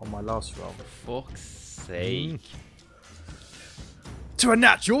 1 on my last roll Fuck's sake. to a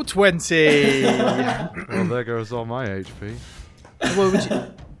natural 20. Well, there goes all my HP. Well, would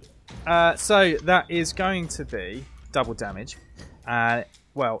you... so that is going to be double damage.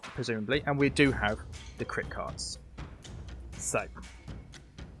 Well, presumably, and we do have the crit cards. So,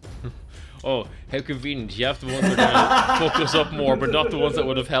 Oh, how convenient. You have the ones that are going to fuck us up more, but not the ones that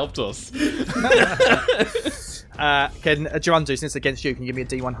would have helped us. can Jirandu, since it's against you, can you give me a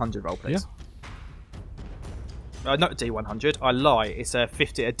D100 roll, please? Yeah. Not a D100. I lie. It's a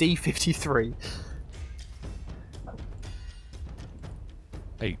D53.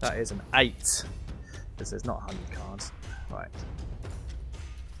 8. That is an 8. Because there's not 100 cards. Right.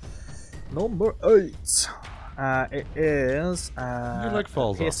 Number 8. It is Your leg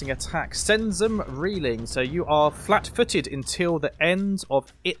falls off. piercing attack. Sends them reeling. So you are flat-footed until the end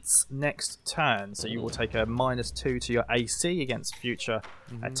of its next turn. So you will take a -2 to your AC against future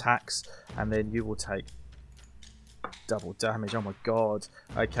attacks, and then you will take double damage. Oh my god.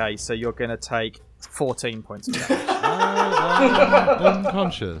 Okay, so you're going to take 14 points of damage.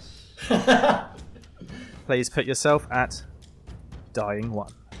 Unconscious. Please put yourself at dying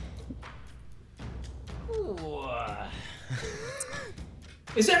 1.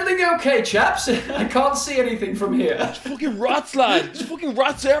 Is everything okay, chaps? I can't see anything from here. Fucking rats, lad! There's fucking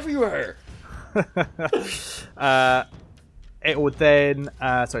rats everywhere! It will then...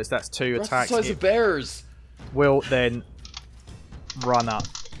 so that's 2 Rats attacks. the size It of bears! will then run up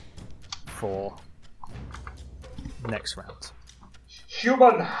for next round.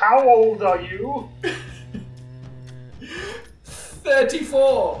 Human, how old are you?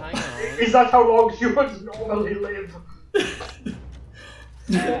 34. Hang on. Is that how long humans normally live?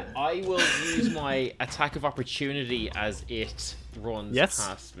 I will use my attack of opportunity as it runs Yes.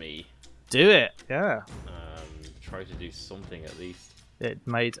 past me. Do it. Yeah. Try to do something at least. It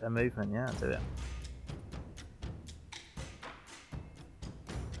made a movement. Yeah, do it.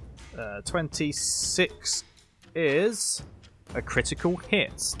 26 is a critical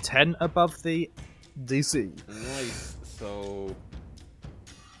hit. 10 above the DC. Nice. So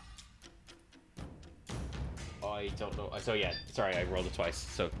I don't know. So yeah, sorry, I rolled it twice.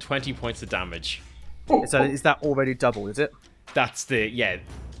 So 20 points of damage. So is that already doubled? Is it? That's the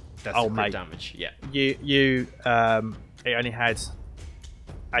That's Oh, the crit mate. damage. Yeah. You it only had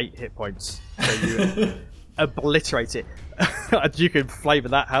 8 hit points, so you obliterate it. You can flavour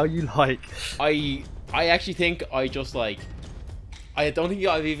that how you like. I actually think I just I don't think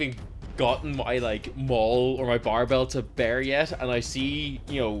I've even gotten my maul or my barbell to bear yet, and I see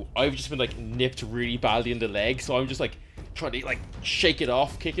I've just been nipped really badly in the leg, so I'm just trying to shake it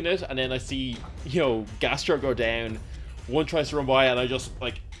off, kicking it, and then I see Gastro go down. One tries to run by, and I just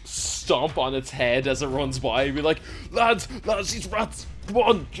stomp on its head as it runs by and be like, lads, these rats, come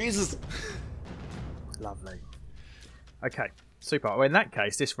on, Jesus. Lovely. Okay, super. Well, in that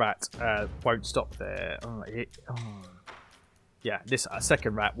case, this rat won't stop there. Yeah, this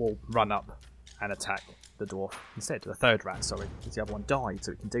second rat will run up and attack the dwarf instead. The third rat, sorry, because the other one died,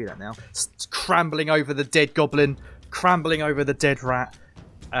 so it can do that now. Scrambling over the dead goblin, scrambling over the dead rat,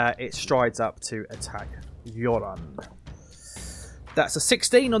 it strides up to attack Yoran. That's a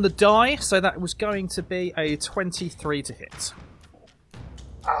 16 on the die, so that was going to be a 23 to hit.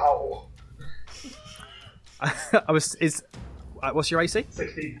 Ow. What's your AC?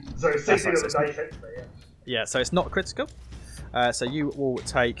 16. So 16 of the dice hits me. Yeah. Yeah, so it's not critical. So you will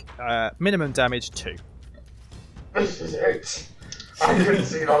take minimum damage 2. This is it. I can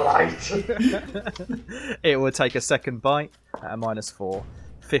see the light. It will take a second bite at a -4.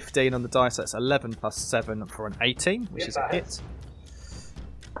 15 on the dice, that's 11 plus 7 for an 18, which Yeah, is a that hit.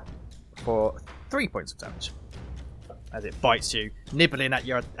 for 3 points of damage as it bites you, nibbling at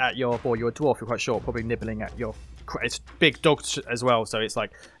your or you're a dwarf, you're quite short, probably nibbling at your. It's big dog as well, so it's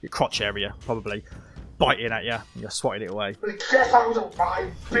like your crotch area, probably biting at you. And you're swatting it away. Get out of my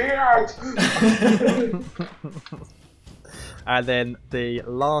beard! And then the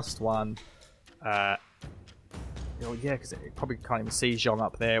last one, because it probably can't even see Zhong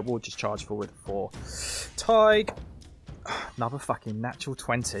up there. We'll just charge forward for Tig. Another fucking natural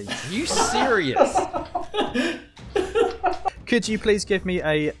 20. Are you serious? Could you please give me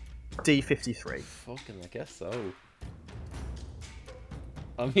a D53? Fucking, I guess so.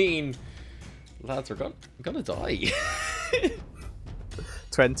 I mean, lads are gonna die.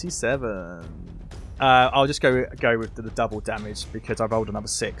 27. I'll just go with the double damage because I rolled another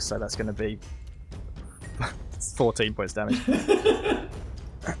 6, so that's going to be 14 points damage.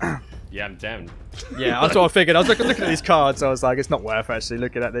 Yeah, I'm down. Yeah, that's what I figured. I was looking at these cards, I was like, it's not worth actually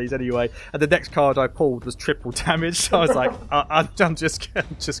looking at these anyway. And the next card I pulled was triple damage, so I was like, I'm just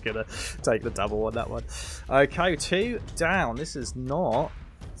gonna take the double on that one. Okay, 2 down. This is not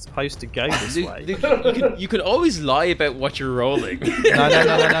supposed to go this way. You could always lie about what you're rolling.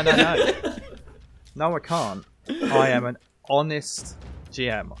 No. No, I can't. I am an honest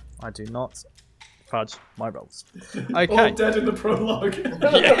GM. I do not fudge my rolls. Okay. All dead in the prologue.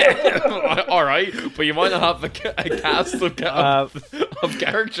 Yeah, all right, but you might not have a cast of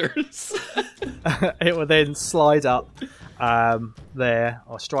characters. It will then slide up there,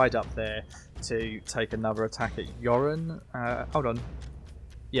 or stride up there to take another attack at Yoren. Hold on.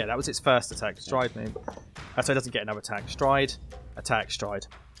 Yeah, that was its first attack. Stride move. So it doesn't get another attack. Stride, attack, stride.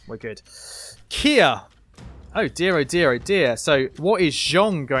 We're good. Kia! Oh dear, oh dear, oh dear. So what is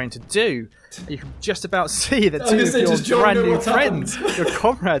Zhong going to do? You can just about see that two of your brand new friends, your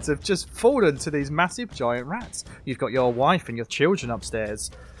comrades, have just fallen to these massive giant rats. You've got your wife and your children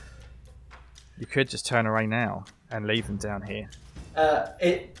upstairs. You could just turn away now and leave them down here.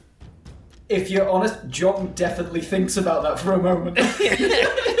 If you're honest, John definitely thinks about that for a moment.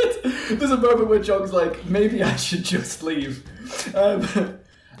 There's a moment where John's like, maybe I should just leave.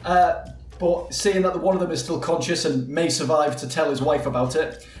 But seeing that one of them is still conscious and may survive to tell his wife about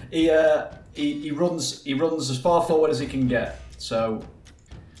it, he runs as far forward as he can get. So,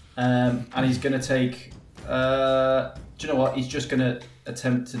 and he's going to take. Do you know what? He's just going to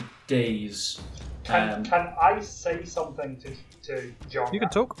attempt to daze. Can I say something to John? You can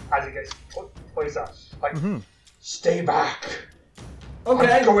talk as he gets closer. Like, stay back.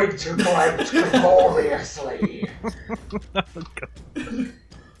 Okay. I'm going to glide gloriously.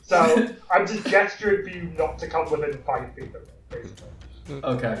 So I'm just gesturing for you not to come within 5 feet of me, basically.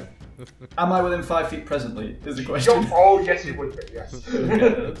 Okay. Am I within 5 feet presently? Is the question. Oh yes, you would be. Yes.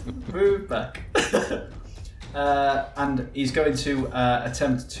 Okay. Move back. And he's going to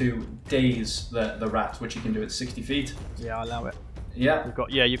attempt to daze the rat, which he can do at 60 feet. Yeah, I'll allow it. Yeah.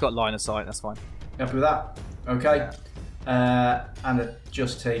 You've got line of sight. That's fine. Happy with that? Okay. And it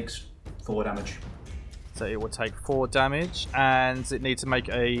just takes 4 damage. So it will take 4 damage, and it needs to make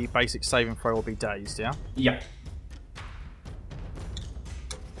a basic saving throw or be dazed. Yeah. Yeah.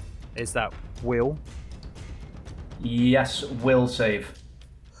 Is that will? Yes, will save.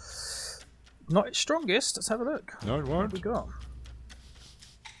 Not its strongest. Let's have a look. No, it What won't. have we got?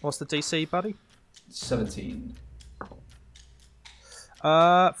 What's the DC, buddy? 17.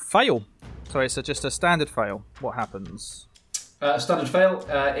 Fail. So it's just a standard fail. What happens? Standard fail.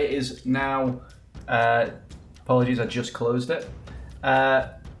 It is now. Apologies, I just closed it.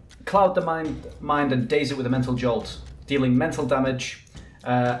 Cloud the mind and daze it with a mental jolt, dealing mental damage.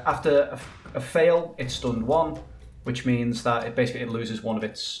 After a fail, it's stunned 1, which means that it loses one of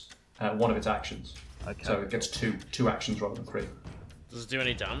its actions. Okay. So it gets two actions rather than 3. Does it do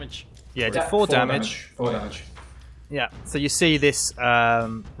any damage? Yeah, it did 4 damage. 4 damage. Yeah, so you see this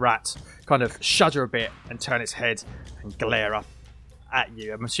rat kind of shudder a bit and turn its head and glare up at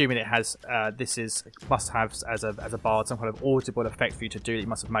you. I'm assuming it has. Must have as a bard some kind of audible effect for you to do. You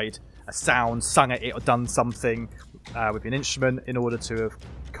must have made a sound, sung at it, or done something with an instrument in order to have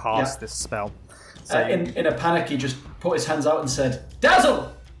cast this spell. So in a panic, he just put his hands out and said,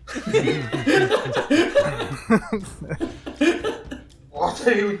 "Dazzle!" What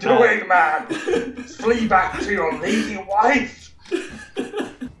are you doing, man? Flee back to your lady wife.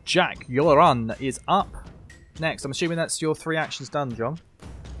 Jack, your run is up next. I'm assuming that's your 3 actions done, John.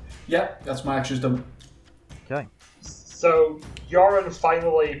 Yeah, that's my actions done. Okay. So Yoren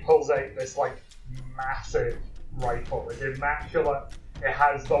finally pulls out this massive rifle. It's immaculate. It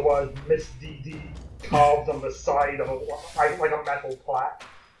has the word Miss DD carved on the side of like a metal plaque.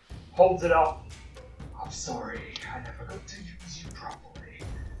 Holds it up. I'm sorry, I never got to use you properly.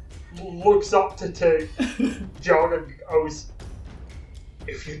 looks up to John and goes,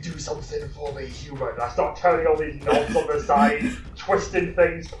 "If you do something for me, human," I start turning all these knobs on the side, twisting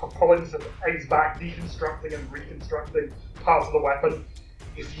things, pulling some things back, deconstructing and reconstructing parts of the weapon.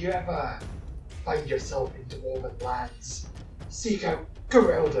 "If you ever find yourself in dwarven lands, seek out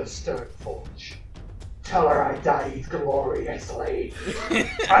Gerelda Sternforge. Tell her I died gloriously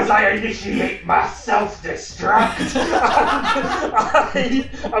as I initiate my self-destruct."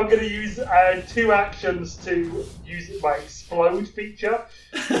 I'm going to use 2 actions to use my explode feature,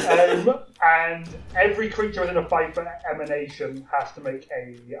 and every creature within a 5-foot emanation has to make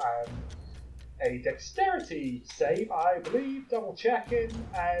a dexterity save, I believe. Double checking.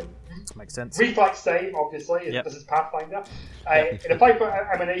 Makes sense. Reflex save, obviously. Yep. This is Pathfinder. In a 5-foot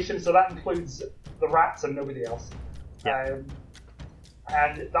emanation, so that includes the rats and nobody else. Yep.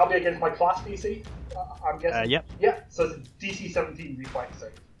 And that'll be against my class DC, I'm guessing. Yep. Yeah, so it's a DC 17 reflex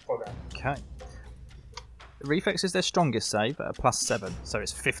save for them. Okay. Reflex is their strongest save at a +7, so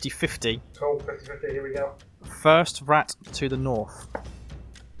it's 50-50. Cool, 50-50, here we go. First rat to the north.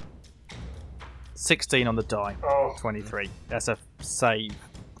 16 on the die. Oh. 23. That's a save.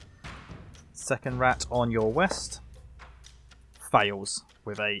 Second rat on your west fails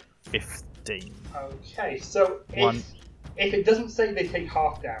with a 15. Okay, so One. if it doesn't say they take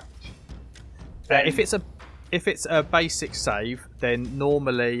half damage, then If it's a basic save, then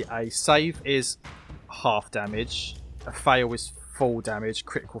normally a save is half damage, a fail is full damage,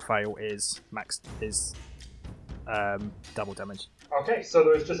 critical fail is double damage. Okay, so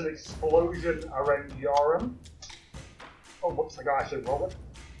there's just an explosion around Yoram. Oh, whoops, I got to actually roll it.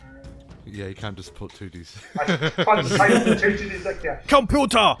 Yeah, you can't just put 2d6. I can't just type the 2d6, yeah.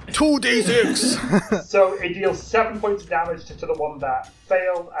 Computer 2d6. So it deals 7 points of damage to the one that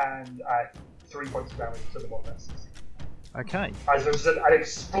failed, and 3 points of damage to the one that succeeded. Okay. As there's an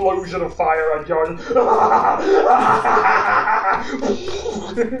explosion of fire on Jordan.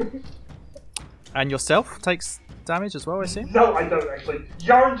 And yourself takes damage as well, I assume? No, I don't actually.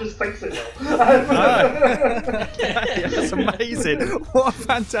 Yarn just thinks it will. That's amazing. What a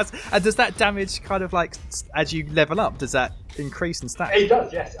fantastic. And does that damage kind of like, as you level up, does that increase in stats? It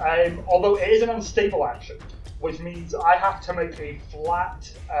does, yes. Although it is an unstable action, which means I have to make a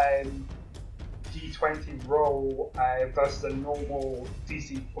flat D20 roll versus a normal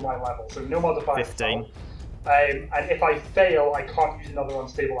DC for my level. So no modifier. 15. And if I fail, I can't use another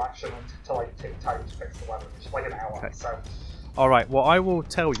unstable action until I take time to fix the weapon, which is like an hour. Okay. So, Alright, well I will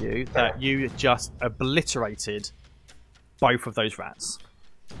tell you that you just obliterated both of those rats.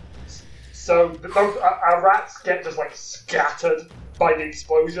 so those our rats get just like scattered by the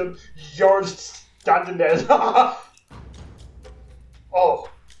explosion. You're just standing there. Oh,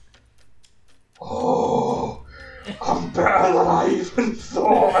 I'm better than I even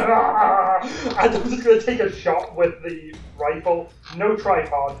thought. And I'm just going to take a shot with the rifle. No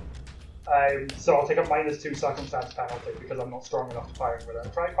tripod. So I'll take a -2 circumstance penalty because I'm not strong enough to fire with a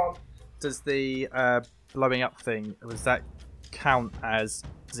tripod. Does the blowing up thing, does that count as,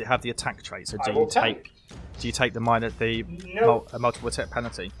 does it have the attack trait? So do you take the multiple attack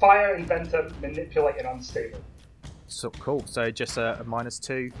penalty? Fire, inventor, manipulate, and unstable. So cool. So just a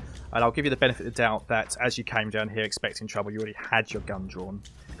 -2, and I'll give you the benefit of the doubt that as you came down here expecting trouble, you already had your gun drawn,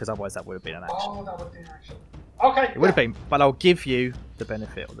 because otherwise that would have been an action. Oh, that would have been an action. Okay. It would have been, but I'll give you the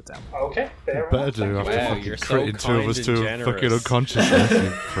benefit of the doubt. Okay, fair Better enough. do after Wow, fucking you're so critting 2 of us kind to and fucking generous. unconsciousness,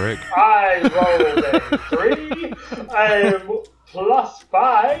 you prick. I rolled a 3,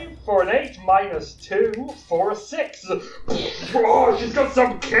 +5 for an 8, -2 for a 6. Oh, she's got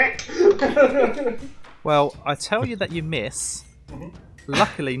some kick. Well, I tell you that you miss.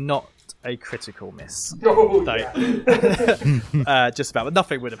 Luckily, not a critical miss. Oh, So- yeah. Just about, but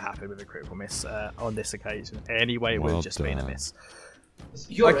nothing would have happened with a critical miss on this occasion. Anyway, it would Well have just been a done. miss.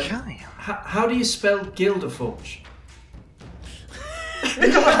 Yorin, Okay. how do you spell Gilderforge?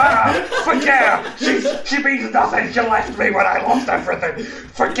 It doesn't matter! Forget her! She means nothing! She left me when I lost everything!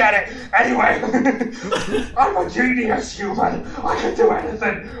 Forget it! Anyway! I'm a genius human! I can do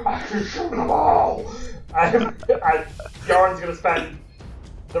anything! I can shoot them all! And Yoren's gonna spend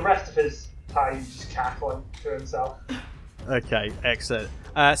the rest of his time just cackling to himself. Okay, excellent.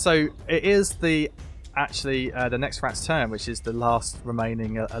 So it is the next rat's turn, which is the last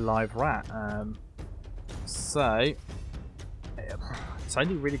remaining alive rat. So it's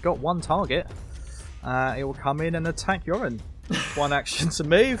only really got one target. It will come in and attack Yoren. One action to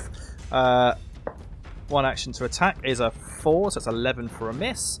move. One action to attack is a 4, so it's 11 for a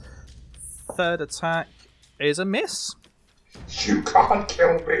miss. Third attack is a miss. You can't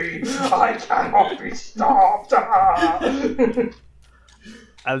kill me! I cannot be stopped!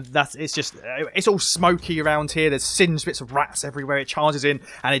 it's all smoky around here. There's singed bits of rats everywhere. It charges in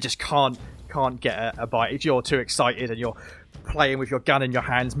and it just can't get a bite. If you're too excited and you're playing with your gun in your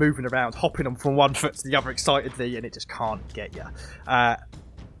hands, moving around, hopping on from one foot to the other excitedly, and it just can't get you.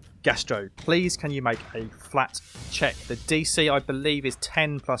 Gastro, please can you make a flat check? The DC, I believe, is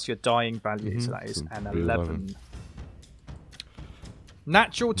 10 plus your dying value, so that is an 11.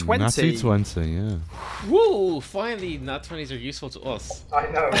 Natural 20. Natty 20, yeah. Woo! Finally, nat 20s are useful to us. I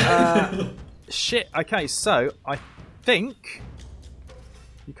know. Shit. Okay, so I think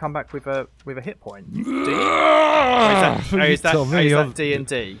you come back with a hit point. D? Or is that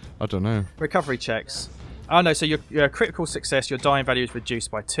D&D? I don't know. Recovery checks. Oh no, so your critical success, your dying value is reduced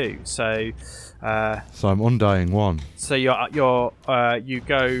by 2. So I'm undying 1. So you were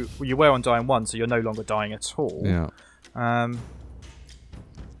on dying 1, so you're no longer dying at all. Yeah.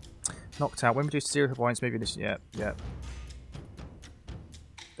 Knocked out. When reduced to 0 hit points, maybe this. Yeah.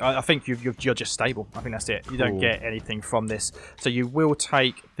 I think you're just stable. I think that's it. You don't get anything from this. So you will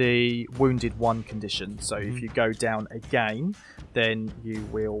take the wounded 1 condition. So if you go down again, then you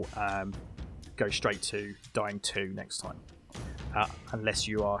will go straight to dying 2 next time, unless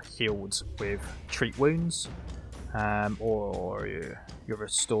you are healed with treat wounds, or you're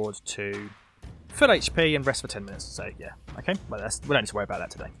restored to full HP and rest for 10 minutes. So yeah, okay. Well, we don't need to worry about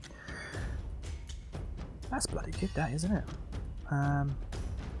that today. That's bloody good, that, isn't it?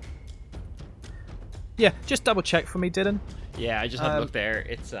 Yeah, just double check for me, Dylan. Yeah, I just had a look there.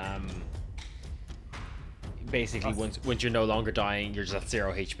 It's basically once you're no longer dying, you're just at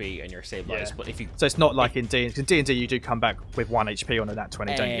 0 HP and you're stabilized. Yeah. But if you so it's not like in D&D. In D&D, you do come back with 1 HP on a nat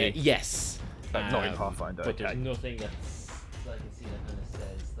 20, don't you? Yes, But not in Pathfinder. But there's okay. nothing that I can see that kind of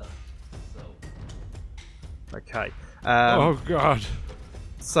says that. So Okay. Oh god.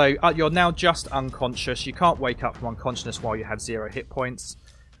 So you're now just unconscious. You can't wake up from unconsciousness while you have 0 hit points.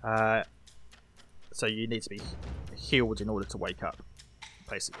 So you need to be healed in order to wake up,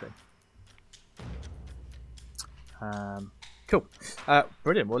 basically. Cool.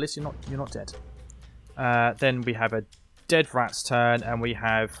 Brilliant. Well, at least you're not dead. Then we have a dead rat's turn, and we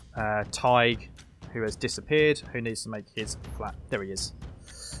have Tig, who has disappeared, who needs to make his flat. There he is.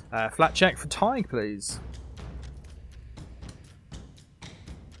 Flat check for Tig, please.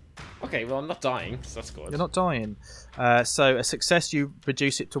 okay, well I'm not dying, so that's good. You're not dying. So a success, you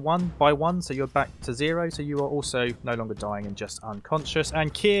reduce it to 1 by 1, so you're back to 0. So you are also no longer dying and just unconscious.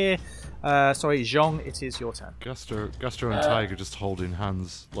 And Zhong, it is your turn. Gastro and Tiger just holding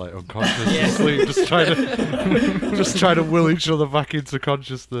hands like unconsciously, just trying to will each other back into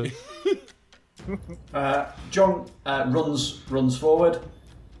consciousness. John runs forward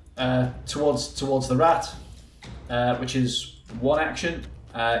towards the rat, which is 1 action.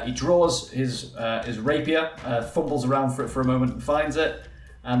 He draws his rapier, fumbles around for it for a moment and finds it,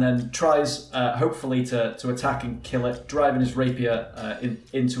 and then tries hopefully to attack and kill it, driving his rapier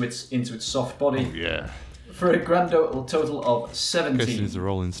into its soft body. Oh, yeah. For a grand total of 17. Guess it's a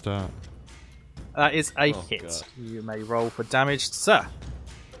rolling start. That is a hit. God. You may roll for damage, sir.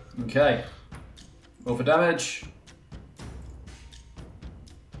 Okay. Roll for damage.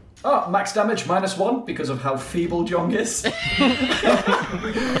 Oh, max damage -1 because of how feeble Jong is.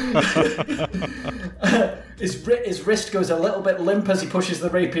 His wrist goes a little bit limp as he pushes the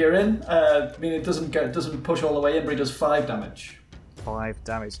rapier in. I mean, it doesn't push all the way in, but he does 5 damage. 5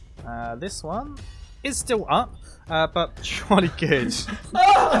 damage. This one is still up, but jolly good.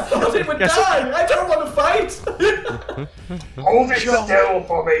 I thought it would die. I don't want to fight. Hold it still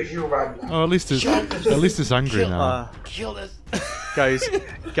for me, human. Oh, at least it's angry now. Kill this.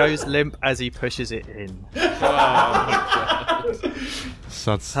 Goes limp as he pushes it in.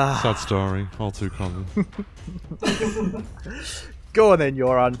 Sad story. All too common. Go on then,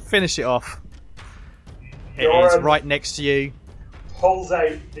 Yoran. Finish it off. It is right next to you. Pulls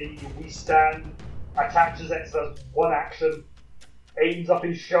out the we stand, attaches it, so that's 1 action, aims up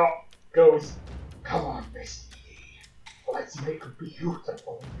his shot, goes, come on, Misty, let's make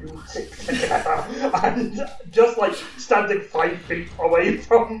beautiful music together. And just like standing 5 feet away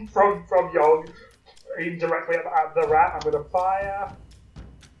from Young, aim directly at the rat, I'm going to fire.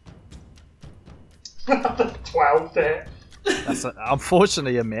 12 to hit. That's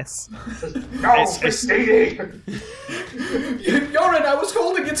unfortunately a miss. No, Misty! Yorin, I was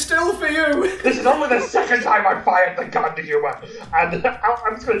holding it still for you. This is only the 2nd time I fired the gun to you, and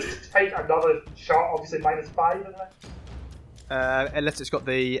I'm just going to take another shot, obviously -5, isn't it? Unless it's got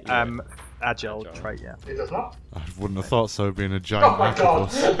the agile trait, yeah. It does not. I wouldn't have thought so, being a giant Oh my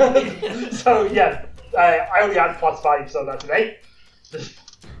god! So, yeah, I only had +5, so that's an 8.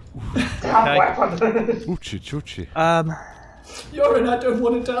 Damn weapon! Uchi chuchi. Yorin, I don't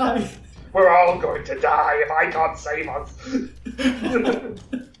want to die. We're all going to die if I can't save us.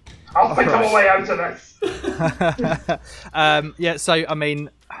 I'll think of a way out of this. Yeah, so, I mean,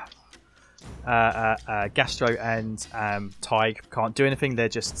 Gastro and Tig can't do anything. They're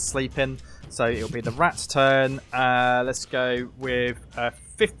just sleeping. So it'll be the rat's turn. Let's go with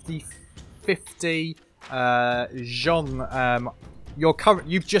 50-50. Zhong,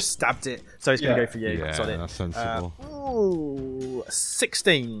 you've just stabbed it, so it's going to go for you. Yeah, Solid. that's sensible.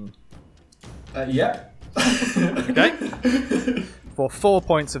 16. Yeah. Okay. For 4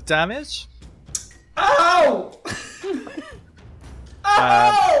 points of damage. Ow!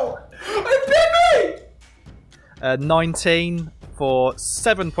 Ow! It bit me! 19 for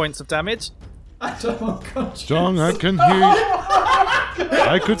 7 points of damage. I don't want conscious. John, I can hear you.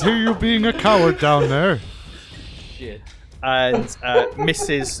 I could hear you being a coward down there. Shit. And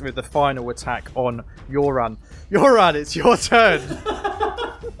misses with the final attack on Yoran. Yoran, it's your turn.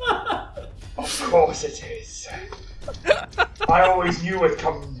 Of course it is. I always knew it'd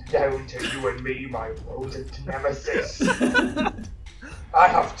come down to you and me, my rodent nemesis. I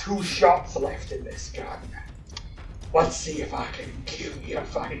have 2 shots left in this gun. Let's see if I can kill you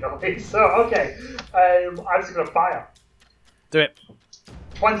finally. So, okay. I'm just going to fire. Do it.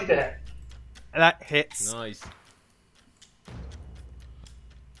 20 to hit. That hits. Nice.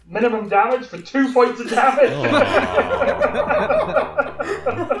 Minimum damage for 2 points of damage.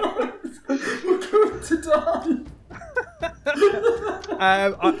 We're going to die.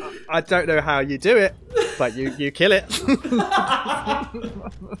 I don't know how you do it, but you kill it.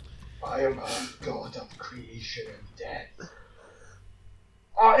 I am a god of creation and death.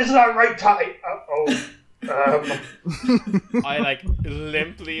 Oh, isn't that right, Ty? I like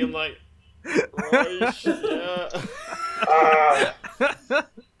limply am like, right, yeah.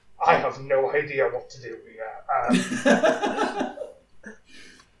 I have no idea what to do here.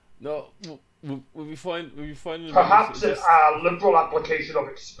 No, will we find? Perhaps a liberal application of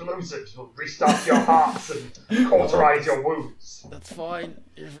explosives will restart your hearts and cauterize your wounds. That's fine.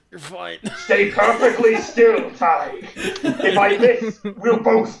 You're fine. Stay perfectly still, Ty. If I miss, we'll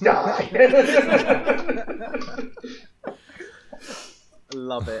both die.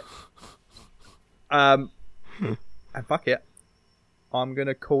 Love it. And fuck it. I'm going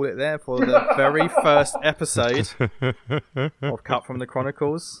to call it there for the very first episode of Cut from the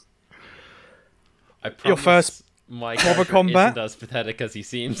Chronicles. I promise Your first my proper character combat? isn't as pathetic as he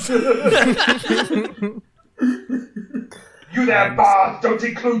seems. You there, Bard, don't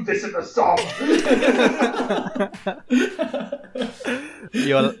include this in the song.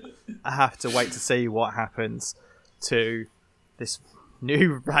 You'll have to wait to see what happens to this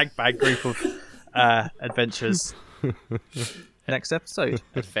new ragbag group of adventurers next episode.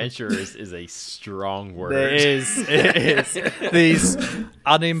 Adventurers is a strong word. It is. These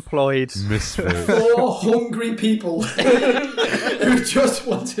unemployed Misfits. 4 hungry people who just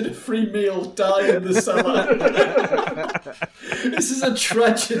wanted a free meal die in the cellar. This is a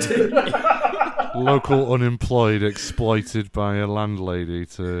tragedy. Local unemployed exploited by a landlady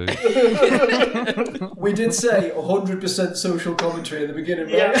to... We did say 100% social commentary at the beginning,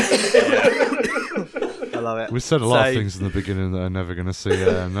 right? I love it. We said a lot of things in the beginning that I'm never going to see,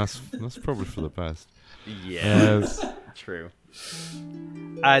 and that's probably for the best. Yes, true.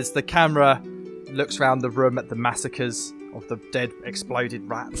 As the camera looks around the room at the massacres of the dead, exploded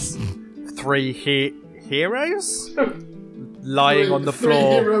rats, 3 heroes lying on the 3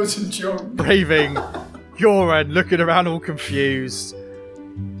 floor, heroes and junk. breathing. Yoran looking around all confused.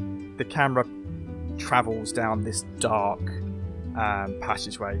 The camera travels down this dark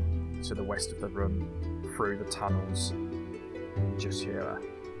passageway to the west of the room, through the tunnels. You just hear a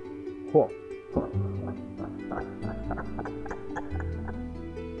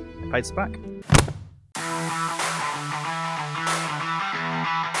it fades back.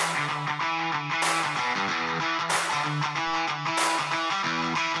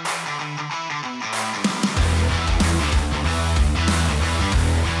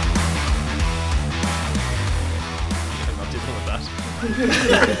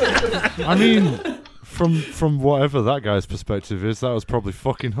 I mean, from whatever that guy's perspective is, that was probably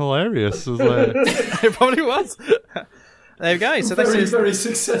fucking hilarious. It was like, It probably was. There we go. So this Very, is very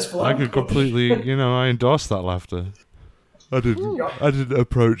successful. I could completely, I endorse that laughter. I didn't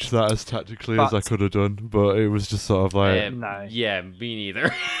approach that as tactically as I could have done, but it was just sort of like... No. Yeah, me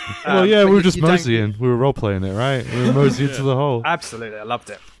neither. well, yeah, but we were you- just you don't- moseying. We were role-playing it, right? We were moseying to the hole. Absolutely, I loved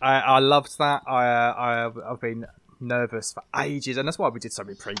it. I loved that. I've been nervous for ages, and that's why we did so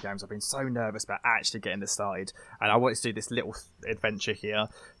many pre-games. I've been so nervous about actually getting this started, and I wanted to do this little adventure here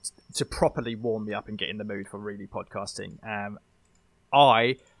to properly warm me up and get in the mood for really podcasting.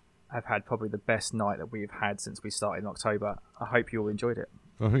 I have had probably the best night that we've had since we started in October. I hope you all enjoyed it.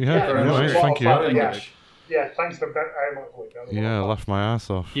 Oh, yeah, very much. mate, thank you. Yeah, thanks for very much. Yeah, I laughed my ass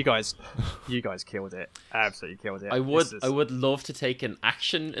off. You guys killed it. Absolutely killed it. I would love to take an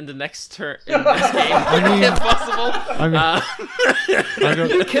action in the next turn in the next game, if possible.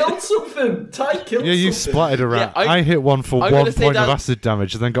 You killed something. Ty killed Yeah, you something. splattered around. Yeah, I hit one for I'm 1 gonna say point of that- acid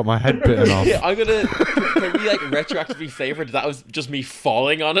damage and then got my head bitten off. Yeah, I'm gonna can we like retroactively favour that was just me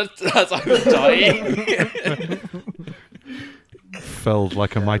falling on it as I was dying. Felled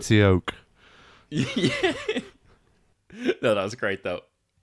like a mighty oak. Yeah. No, that was great though.